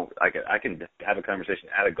golfers I can have a conversation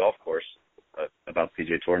at a golf course about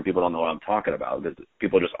PGA Tour and people don't know what I'm talking about because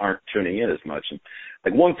people just aren't tuning in as much. And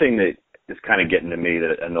like one thing that is kind of getting to me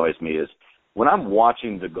that annoys me is when I'm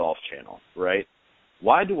watching the Golf Channel, right?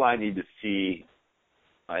 Why do I need to see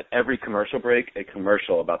at every commercial break a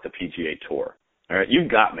commercial about the PGA Tour? All right, you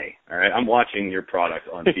got me. All right, I'm watching your product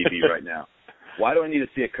on TV right now. Why do I need to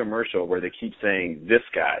see a commercial where they keep saying this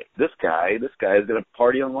guy is going to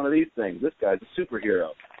party on one of these things. This guy's a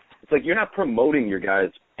superhero. It's like you're not promoting your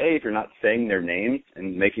guys, if you're not saying their names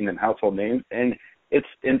and making them household names, and it's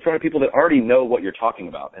in front of people that already know what you're talking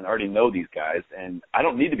about and already know these guys, and I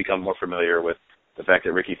don't need to become more familiar with the fact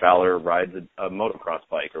that Ricky Fowler rides a motocross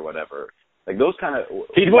bike or whatever. Like those kind of...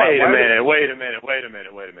 Wait a minute.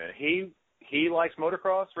 He likes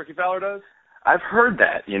motocross? Ricky Fowler does? I've heard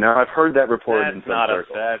that, I've heard that reported in some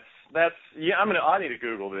circles. I need to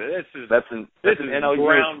Google this. That's an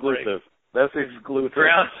NLU exclusive. That's exclusive.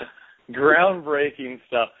 Groundbreaking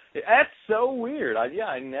stuff. That's so weird.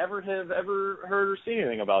 I never have ever heard or seen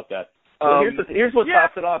anything about that. Well, here's what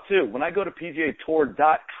tops it off too. When I go to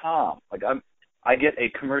PGAtour.com, like I get a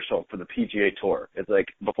commercial for the PGA Tour. It's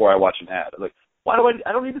like before I watch an ad. I'm like, why do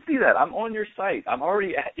I don't need to see that. I'm on your site. I'm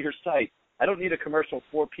already at your site. I don't need a commercial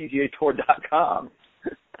for PGAtour.com.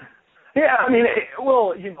 Yeah,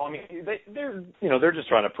 they're just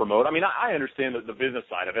trying to promote. I understand the business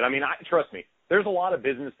side of it. Trust me, there's a lot of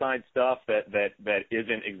business side stuff that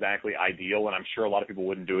isn't exactly ideal, and I'm sure a lot of people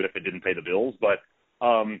wouldn't do it if it didn't pay the bills. But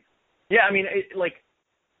to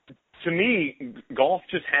me, golf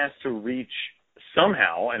just has to reach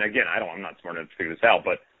somehow. And again, I'm not smart enough to figure this out,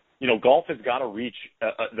 but golf has got to reach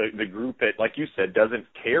the group that, like you said, doesn't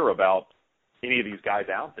care about any of these guys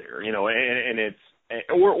out there, and it's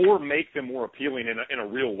or make them more appealing in a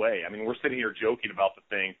real way. We're sitting here joking about the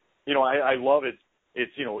thing. I love it.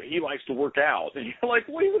 It's he likes to work out, and you're like,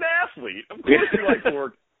 well, he's an athlete. Of course he likes to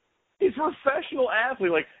work. He's a professional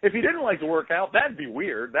athlete. Like if he didn't like to work out, that'd be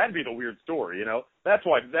weird. That'd be the weird story. That's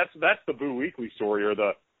why that's the Boo Weekly story or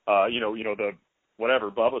the the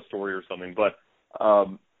whatever Bubba story or something. But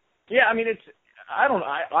it's I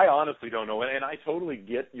honestly don't know, and I totally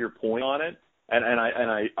get your point on it. And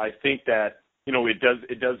I think that, it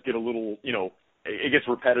does get a little, it gets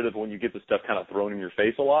repetitive when you get the stuff kind of thrown in your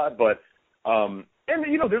face a lot. But,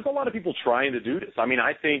 there's a lot of people trying to do this.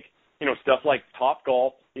 I think, stuff like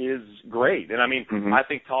Topgolf is great. And I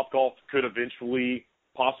think Topgolf could eventually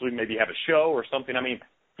possibly maybe have a show or something.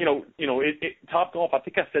 Topgolf, I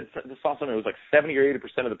think I saw something, it was like 70 or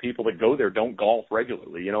 80% of the people that go there don't golf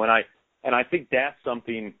regularly, and I think that's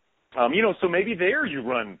something, so maybe there you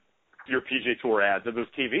run your PGA Tour ads at those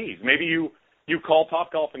TVs. Maybe you call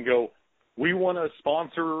Topgolf and go, we want to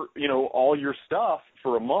sponsor, all your stuff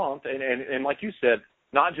for a month. And like you said,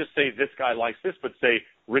 not just say this guy likes this, but say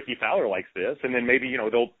Ricky Fowler likes this. And then maybe,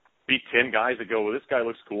 there'll be 10 guys that go, well, this guy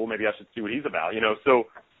looks cool. Maybe I should see what he's about, So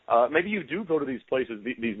maybe you do go to these places,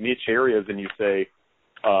 these niche areas, and you say,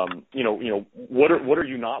 what are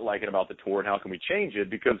you not liking about the tour and how can we change it?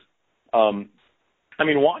 Because,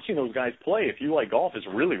 watching those guys play, if you like golf, is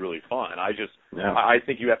really, really fun. I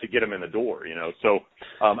think you have to get them in the door, So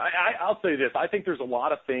I'll say this. I think there's a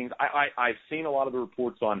lot of things. I've seen a lot of the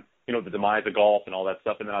reports on, the demise of golf and all that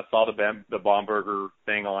stuff. And then I saw the Baumberger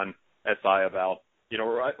thing on SI about,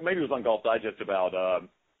 or maybe it was on Golf Digest about,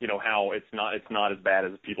 how it's not as bad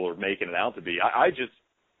as people are making it out to be.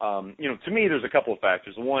 To me, there's a couple of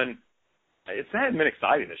factors. One, it hasn't been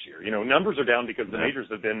exciting this year. Numbers are down because the majors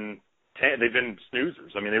have been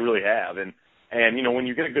snoozers. They really have. And when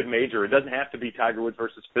you get a good major, it doesn't have to be Tiger Woods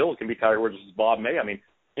versus Phil. It can be Tiger Woods versus Bob May. I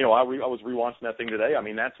was rewatching that thing today.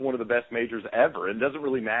 That's one of the best majors ever. It doesn't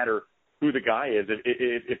really matter, who the guy is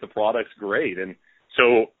if the product's great. And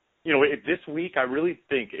so, this week I really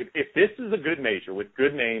think if this is a good major with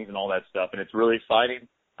good names and all that stuff and it's really exciting,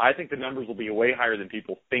 I think the numbers will be way higher than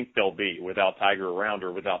people think they'll be without Tiger around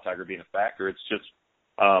or without Tiger being a factor. It's just,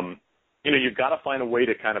 you've got to find a way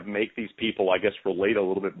to kind of make these people, I guess, relate a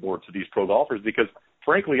little bit more to these pro golfers because,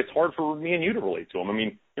 frankly, it's hard for me and you to relate to them. I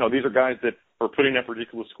mean, these are guys that are putting up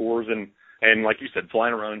ridiculous scores and like you said,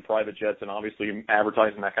 flying around in private jets and obviously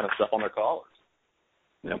advertising that kind of stuff on their collars.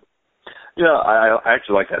 Yep. I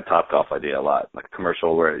actually like that Topgolf idea a lot, like a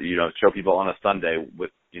commercial where, show people on a Sunday with,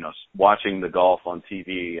 watching the golf on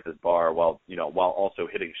TV at his bar while also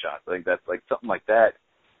hitting shots. I think that's like something like that,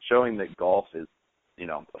 showing that golf is,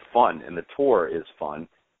 fun and the tour is fun.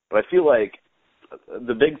 But I feel like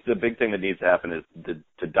the big thing that needs to happen is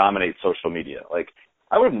to dominate social media. Like,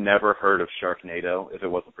 I would have never heard of Sharknado if it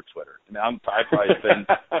wasn't for Twitter. I probably spend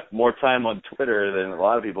more time on Twitter than a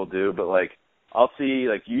lot of people do, but like, I'll see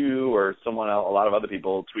like you or someone else, a lot of other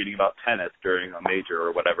people tweeting about tennis during a major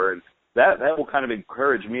or whatever, and that will kind of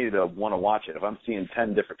encourage me to want to watch it. If I'm seeing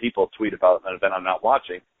 10 different people tweet about an event I'm not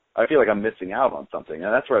watching, I feel like I'm missing out on something.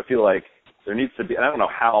 And that's where I feel like there needs to be, and I don't know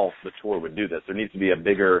how the tour would do this, there needs to be a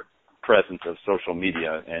bigger presence of social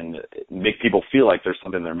media and make people feel like there's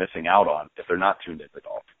something they're missing out on if they're not tuned into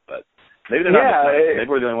golf. But maybe they're not. Maybe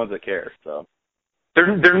we're the only ones that care. So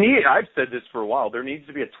I've said this for a while. There needs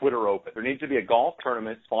to be a Twitter Open. There needs to be a golf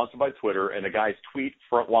tournament sponsored by Twitter, and the guys tweet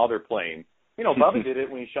while they're playing. Bubba did it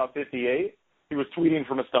when he shot 58. He was tweeting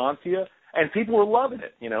from Estancia, and people were loving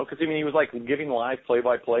it. Because he was like giving live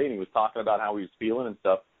play-by-play, and he was talking about how he was feeling and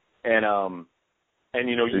stuff. And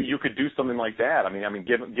you could do something like that. I mean,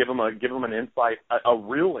 give them an insight, a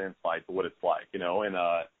real insight to what it's like. So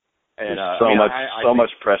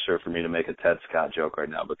much pressure for me to make a Ted Scott joke right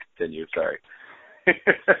now, but continue. Sorry.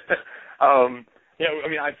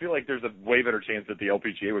 I feel like there's a way better chance that the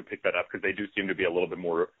LPGA would pick that up because they do seem to be a little bit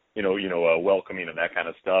more, welcoming of that kind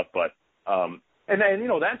of stuff. But and then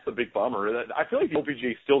that's the big bummer. I feel like the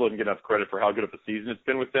LPGA still doesn't get enough credit for how good of a season it's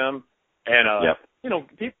been with them. And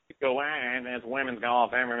people go, and it's women's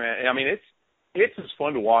golf. I mean, it's as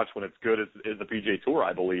fun to watch when it's good as the PGA Tour,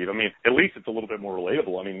 I believe. I mean, at least it's a little bit more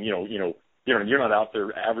relatable. I mean, you're not out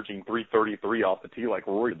there averaging 333 off the tee like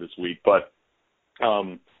Rory this week, but.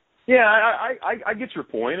 I get your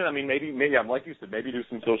point, and I mean maybe I'm like you said, maybe do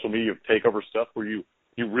some social media takeover stuff where you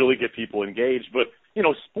really get people engaged. But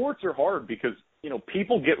sports are hard because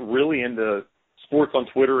people get really into sports on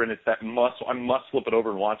Twitter, and it's that I must flip it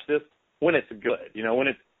over and watch this when it's good. When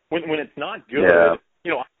it's not good,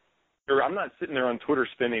 I'm not sitting there on Twitter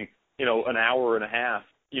spending an hour and a half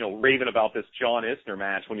raving about this John Isner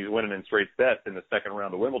match when he's winning in straight sets in the second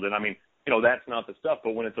round of Wimbledon. I mean. That's not the stuff.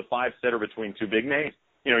 But when it's a 5-setter between two big names,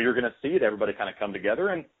 you're going to see it. Everybody kind of come together.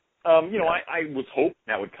 And, I was hoping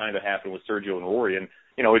that would kind of happen with Sergio and Rory. And,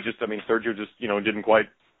 Sergio just, didn't quite,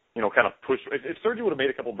 kind of push. If Sergio would have made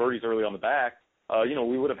a couple birdies early on the back,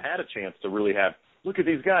 we would have had a chance to really look at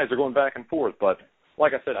these guys. They're going back and forth. But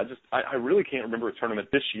like I said, I really can't remember a tournament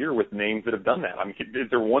this year with names that have done that. I mean, is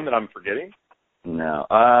there one that I'm forgetting? No.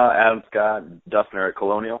 Adam Scott, Duffner at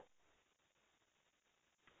Colonial.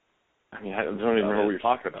 I mean, I don't even know what you're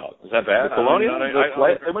talking about. Is that bad? The Colonial?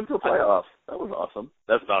 They went to the playoffs. That was awesome.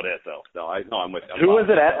 That's about it, though. No, I'm with you. Who is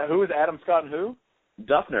it? Who is Adam Scott and who?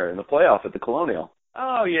 Duffner in the playoff at the Colonial.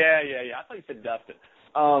 Oh, yeah. I thought you said Dustin.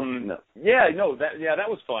 No. That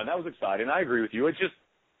was fun. That was exciting. I agree with you. It's just...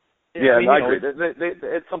 I agree. They,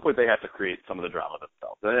 at some point, they have to create some of the drama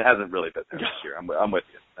themselves. And it hasn't really been there this year. I'm with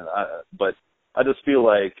you. But I just feel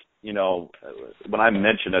like, when I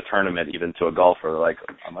mention a tournament even to a golfer, I'm like,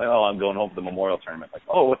 oh, I'm going home for the Memorial Tournament. Like,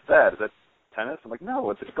 oh, what's that? Is that tennis? I'm like,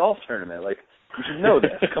 no, it's a golf tournament. Like, you should know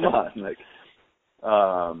this. Come on. Like,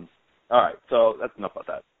 all right. So that's enough about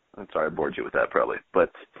that. I'm sorry I bored you with that probably.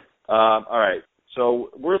 But, all right.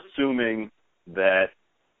 So we're assuming that,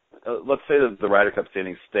 let's say that the Ryder Cup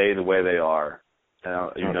standings stay the way they are.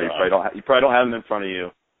 You probably don't have them in front of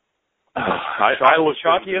you. I looked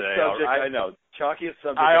chalkiest subject. I know. Chalkiest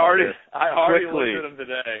subject. I already looked at them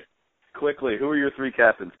today. Quickly, who are your three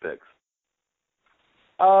captains' picks?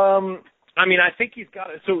 I think he's got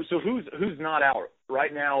it. So who's not out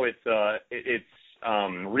right now? It's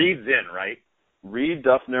Reed's in, right? Reed,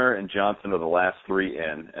 Duffner, and Johnson are the last three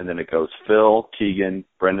in, and then it goes Phil, Keegan,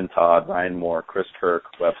 Brendan Todd, Ryan Moore, Chris Kirk,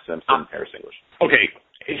 Webb Simpson, Harris English. Okay,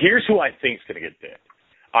 here's who I think's going to get picked.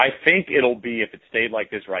 I think it'll be, if it stayed like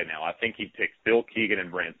this right now, I think he'd pick Phil, Keegan, and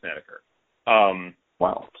Brant Snedeker.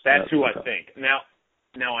 Wow. That's who I think. Now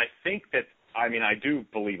I think that, I do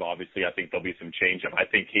believe, obviously, I think there'll be some change-up. I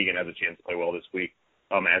think Keegan has a chance to play well this week,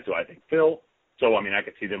 as do I think Phil. So, I mean, I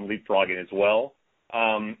could see them leapfrogging as well.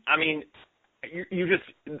 I mean, you just,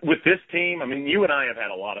 with this team, I mean, you and I have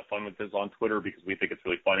had a lot of fun with this on Twitter because we think it's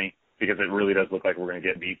really funny because it really does look like we're going to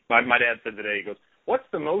get beat. My dad said today, he goes, what's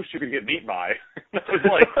the most you could get beat by? I was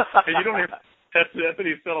like, and you don't even, that's what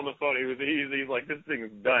he said on the phone. He's like, this thing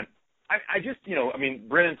is done. I just, I mean,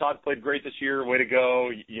 Brennan Todd played great this year. Way to go.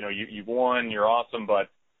 You've won. You're awesome. But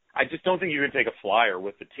I just don't think you can take a flyer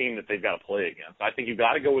with the team that they've got to play against. I think you've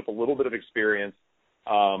got to go with a little bit of experience.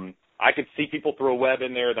 I could see people throw Webb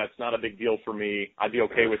in there. That's not a big deal for me. I'd be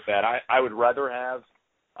okay with that. I would rather have,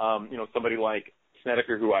 somebody like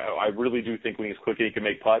Snedeker, who I really do think when he's quick, he can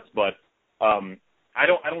make putts. But I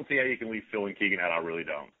don't see how you can leave Phil and Keegan out. I really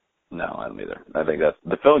don't. No, I don't either. I think that's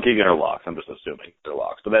the Phil and Keegan are locks. I'm just assuming they're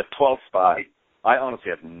locks. But that 12th spot, I honestly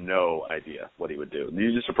have no idea what he would do.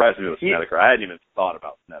 You just surprised me with Snedeker. I hadn't even thought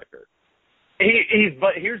about Snedeker.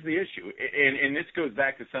 But here's the issue, and this goes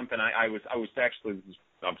back to something I was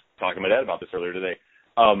talking to my dad about this earlier today.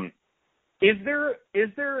 Is there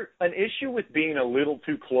an issue with being a little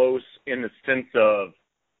too close in the sense of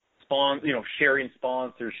sharing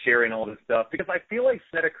sponsors, sharing all this stuff? Because I feel like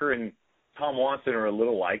Snedeker and Tom Watson are a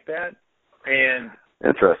little like that. And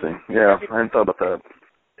interesting. Yeah, I hadn't thought about that.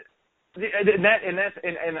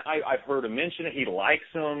 And I've heard him mention it. He likes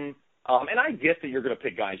them. And I get that you're going to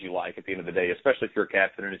pick guys you like at the end of the day, especially if you're a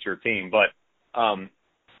captain and it's your team. But,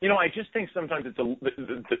 I just think sometimes it's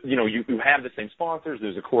you have the same sponsors.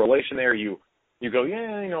 There's a correlation there. You go,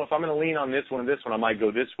 if I'm going to lean on this one and this one, I might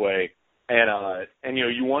go this way. And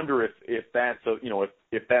you wonder if that's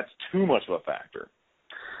if that's too much of a factor.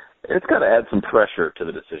 It's got to add some pressure to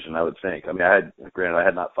the decision, I would think. I mean, I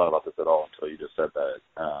had not thought about this at all until you just said that.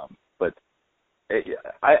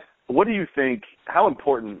 What do you think? How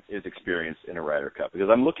important is experience in a Ryder Cup? Because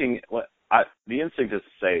I'm looking. The instinct is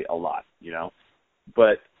to say a lot,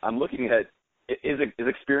 but I'm looking at is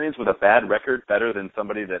experience with a bad record better than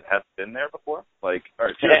somebody that has been there before? Like,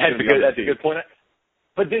 that's a good point.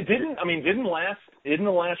 But didn't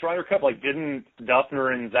the last Ryder Cup, didn't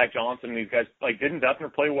Duffner and Zach Johnson and these guys, didn't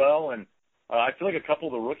Duffner play well? And I feel like a couple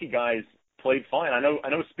of the rookie guys played fine. I know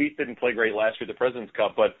Spieth didn't play great last year at the President's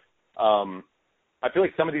Cup, but I feel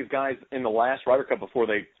like some of these guys in the last Ryder Cup before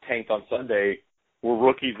they tanked on Sunday were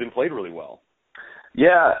rookies and played really well.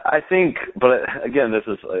 Yeah, I think, but again, this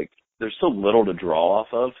is there's so little to draw off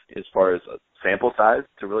of as far as a sample size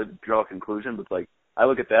to really draw a conclusion. But I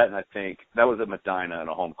look at that and I think that was at Medina in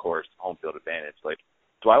a home course, home field advantage.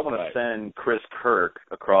 Do I want to send Chris Kirk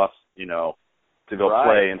across, to go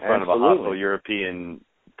play in front of a hostile European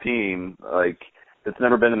team? It's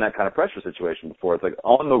never been in that kind of pressure situation before. It's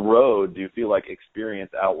on the road, do you feel like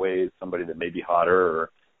experience outweighs somebody that may be hotter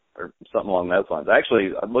or something along those lines?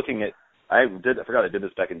 Actually, I'm looking at, I forgot I did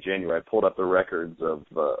this back in January. I pulled up the records of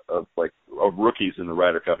rookies in the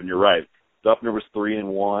Ryder Cup, and you're right. Duffner was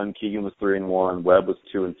 3-1, Keegan was 3-1, Webb was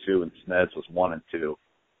 2-2, and Sneds was 1-2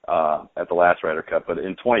 at the last Ryder Cup. But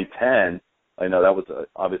in 2010, I know that was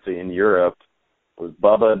obviously in Europe. It was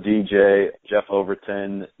Bubba, DJ, Jeff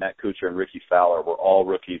Overton, Matt Kuchar, and Ricky Fowler were all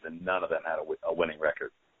rookies, and none of them had a winning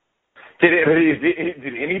record. Did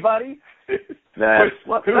anybody? That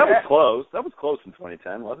was close. That was close in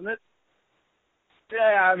 2010, wasn't it?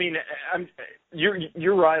 Yeah, I mean,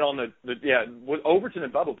 you're right on the Overton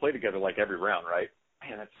and Bubba play together every round, right?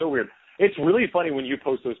 Man, that's so weird. It's really funny when you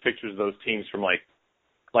post those pictures of those teams from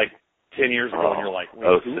 10 years ago, and you're like, who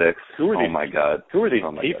are these? Oh my God, who are these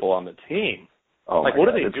people on the team? Oh what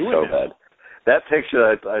are they doing so now? Bad. That picture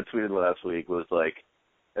I tweeted last week was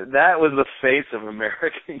that was the face of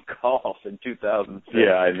American golf in 2006.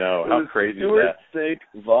 Yeah, I know. How crazy is that? Stuart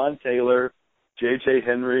Sink, Vaughn Taylor, J.J.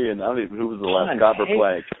 Henry, and I don't even who was the last Copper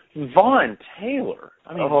Plank. Vaughn Taylor.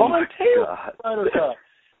 I mean, Vaughn Taylor.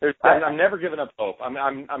 I'm never giving up hope. I'm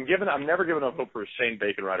never giving up hope for a Shane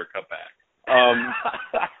Bacon Ryder Cup back.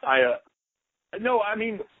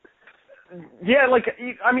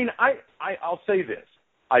 I'll say this.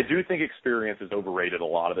 I do think experience is overrated a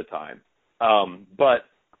lot of the time. But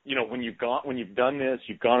when you've done this,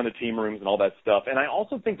 you've gone in the team rooms and all that stuff. And I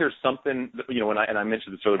also think there's something, and I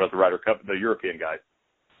mentioned this earlier about the Ryder Cup, the European guys,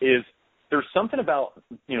 is there's something about,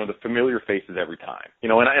 the familiar faces every time,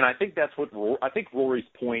 and I think that's what, I think Rory's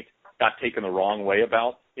point got taken the wrong way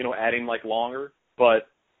about, adding longer. But,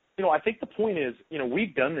 I think the point is,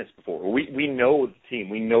 we've done this before. We know the team.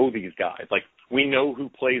 We know these guys. We know who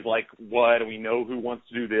plays what, and we know who wants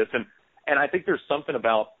to do this. And I think there's something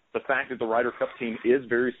about the fact that the Ryder Cup team is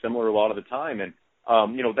very similar a lot of the time. And,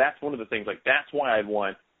 that's one of the things, that's why I'd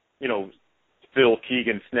want, Phil,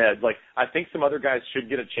 Keegan, Sned. I think some other guys should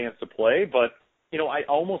get a chance to play, but, I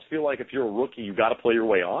almost feel like if you're a rookie, you got to play your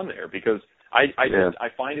way on there because I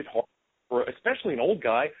find it hard for, especially an old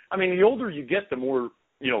guy. I mean, the older you get, the more,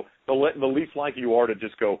 the least likely you are to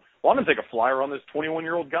just go, well, I'm going to take a flyer on this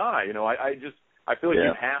 21-year-old guy. I feel like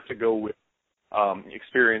you have to go with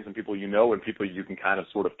experience and people and people you can kind of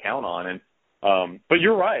sort of count on. And but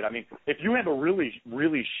you're right. I mean, if you have a really,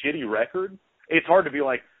 really shitty record, it's hard to be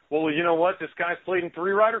like, well, you know what? This guy's played in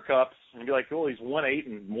 3 Ryder Cups, and you'd be like, well, he's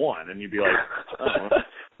 1-8-1, and you'd be like,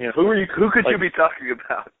 who could you be talking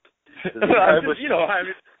about? Does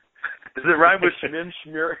it rhyme with Schmin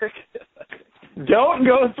Schmurick? Don't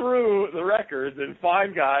go through the records and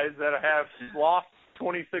find guys that have lost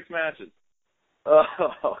 26 matches.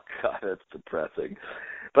 Oh God, that's depressing.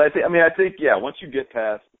 But I think, once you get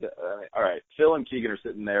past, all right, Phil and Keegan are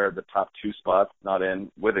sitting there at the top 2 spots, not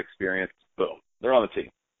in, with experience. Boom, they're on the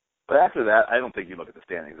team. But after that, I don't think you look at the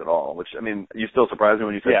standings at all. Which, I mean, you still surprise me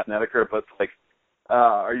when you say Snedeker, but like,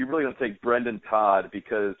 are you really going to take Brendan Todd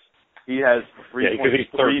because he has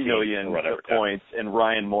 3.3 million points and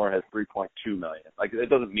Ryan Moore has 3.2 million? Like, it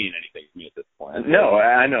doesn't mean anything to me at this point. No,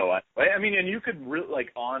 I know. I mean, and you could really,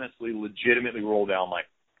 honestly, legitimately roll down,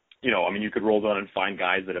 you could roll down and find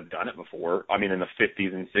guys that have done it before. I mean, in the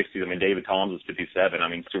 50s and 60s. I mean, David Toms was 57. I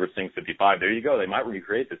mean, Stuart Singh's 55. There you go. They might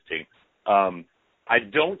recreate this team. I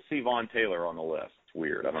don't see Von Taylor on the list. It's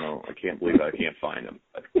weird. I don't know. I can't believe I can't find him.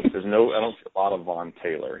 I don't see a lot of Von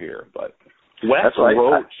Taylor here. But Wes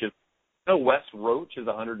Roach is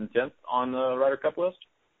 110th on the Ryder Cup list.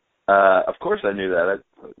 Of course I knew that.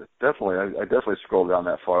 I definitely scrolled down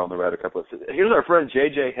that far on the Ryder Cup list. Here's our friend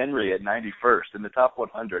J.J. Henry at 91st in the top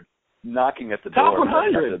 100, knocking at the door. Top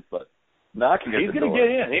 100? But knocking at the door. He's going to get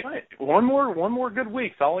in. One more good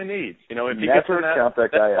week's all he needs. If he Never gets in count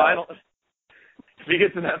that guy final, out. If he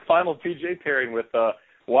gets in that final PGA pairing with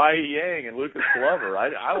Y.E. Yang and Lucas Glover,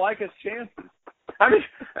 I like his chances. I mean,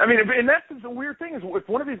 and that's the weird thing is if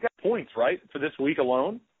one of these guys points, right, for this week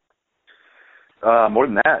alone. More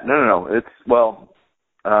than that. No. It's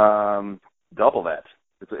double that.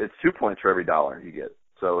 It's 2 points for every $1 you get.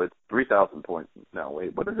 So it's 3,000 points. No,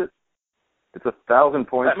 wait, what is it? It's 1,000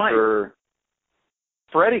 points for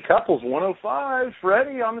Freddie Couples 105.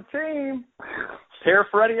 Freddie on the team. Pair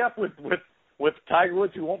Freddie up with Tiger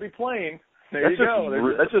Woods, who won't be playing. There you go.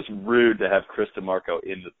 That's just rude to have Chris DeMarco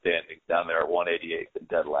in the standings down there at 188 and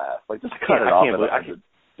dead last. Like, just cut it off at 100.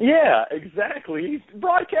 Yeah, exactly. He's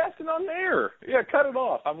broadcasting on there. Yeah, cut it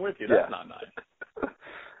off. I'm with you. That's not nice.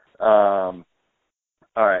 All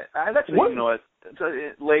right. You know what?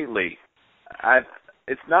 Lately,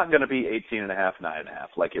 it's not going to be 18.5,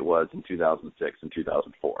 9.5 like it was in 2006 and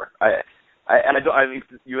 2004. I think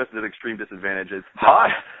the U.S. is at extreme disadvantages. Hot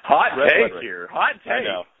take here. Hot take. I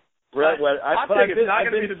know. Hot take is not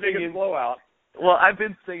going to be the biggest blowout. Well, I've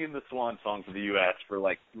been singing the swan song for the U.S. for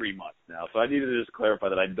 3 months now, so I needed to just clarify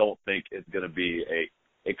that I don't think it's going to be a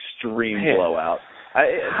extreme blowout.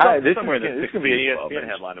 This is going to be an ESPN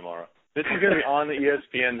headline tomorrow. This is going to be on the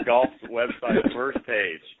ESPN Golf website, first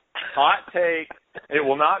page. Hot take. It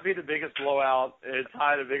will not be the biggest blowout. It's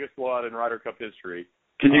the biggest blowout in Ryder Cup history.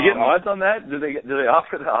 Can you get odds on that? Do they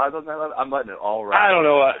offer the odds on that? I'm letting it all ride. I don't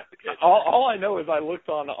know. All I know is I looked,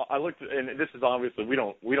 and this is obviously we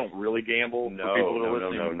don't really gamble. No, people who are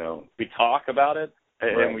listening. No. We talk about it,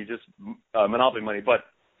 right. And we just monopoly money. But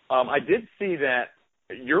I did see that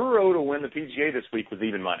Euro to win the PGA this week was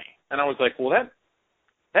even money, and I was like, well,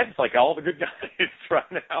 that's like all the good guys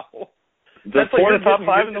right now. The 4 of the top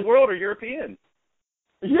 5 in the world are European.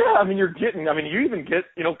 Yeah, you even get,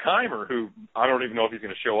 Keimer, who I don't even know if he's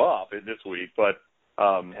going to show up this week, but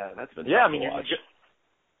that's been tough to watch.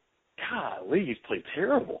 Golly, he's played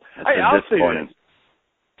terrible. I'll say this.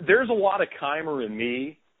 There's a lot of Keimer in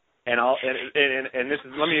me, and this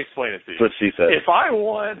is, let me explain it to you. That's what she said. If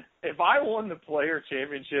I won the Player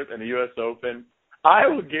Championship and the U.S. Open, I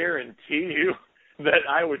would guarantee you that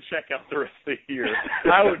I would check out the rest of the year.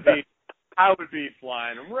 I would be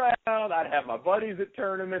flying around. I'd have my buddies at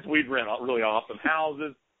tournaments. We'd rent really awesome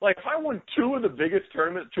houses. Like, if I won 2 of the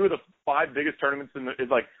 5 biggest tournaments in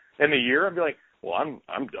the year, I'd be like, well, I'm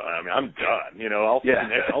done. I'm done.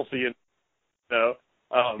 I'll see you.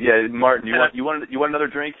 Martin, you want another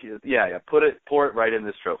drink? Yeah. Pour it right in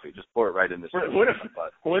this trophy. Just pour it right in this trophy.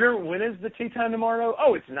 When is the tea time tomorrow?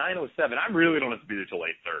 Oh, it's 9:07. I really don't have to be there till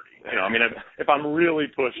 8:30. If I'm really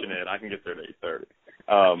pushing it, I can get there at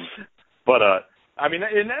 8:30. But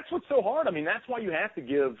and that's what's so hard. That's why you have to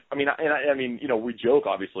give. We joke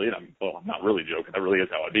obviously, and I'm not really joking. That really is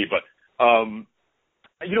how I be. But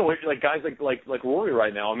like guys like Rory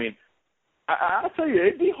right now. I'll tell you,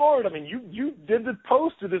 it'd be hard. You did the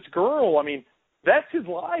post to this girl. That's his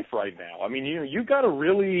life right now. You got to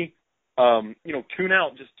really tune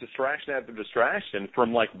out just distraction after distraction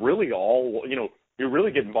from like really all, you're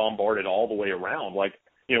really getting bombarded all the way around. Like,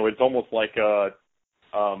 it's almost like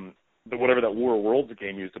whatever that War of Worlds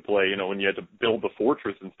game used to play, when you had to build the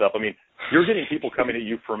fortress and stuff. I mean, you're getting people coming at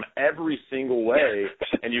you from every single way,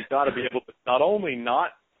 and you've got to be able to not only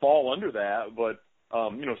not fall under that, but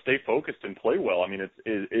stay focused and play well. I mean,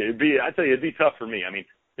 I'd tell you, it'd be tough for me. I mean,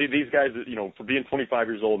 these guys, for being 25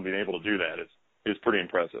 years old and being able to do that is pretty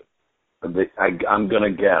impressive. I'm going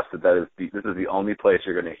to guess that this is the only place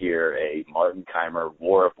you're going to hear a Martin Keimer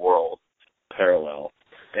War of Worlds parallel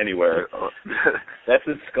anywhere. That's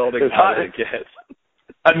as scalding hot as it gets.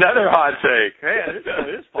 Another hot take. Hey,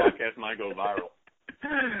 this podcast might go viral.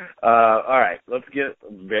 All right, let's get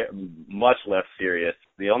much less serious.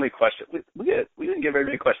 The only question we didn't get very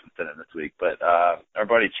many questions sent in this week, but our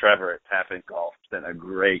buddy Trevor at Tapping Golf sent a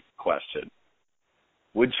great question.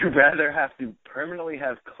 Would you rather have to permanently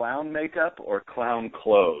have clown makeup or clown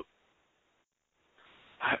clothes?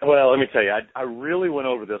 Well, let me tell you, I really went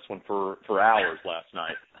over this one for hours last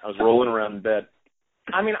night. I was rolling around in bed.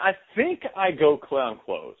 I mean, I think I go clown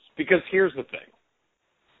clothes because here's the thing: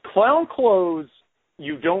 clown clothes,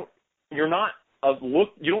 you don't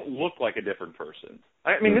look like a different person.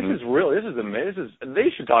 I mean, This is really amazing.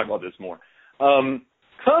 They should talk about this more.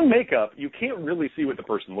 Clown makeup, you can't really see what the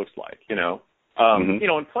person looks like, and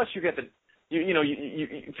plus you get the.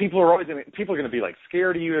 People are going to be like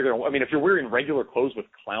scared of you. If you're wearing regular clothes with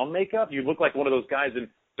clown makeup, you look like one of those guys in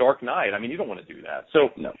Dark Knight. I mean, you don't want to do that. So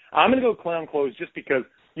no. I'm going to go clown clothes just because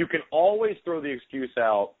you can always throw the excuse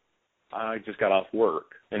out, I just got off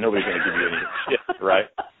work, and nobody's going to give you any shit, right?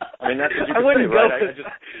 I mean, that's what you can say, right?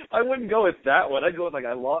 I wouldn't go with that one. I'd go with,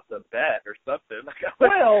 I lost a bet or something. But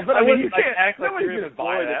you can't act like you're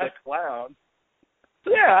employed as a clown.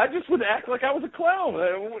 Yeah, I just would act like I was a clown.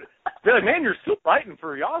 Be like, man, you're still writing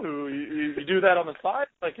for Yahoo. You do that on the side?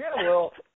 Like, yeah, well,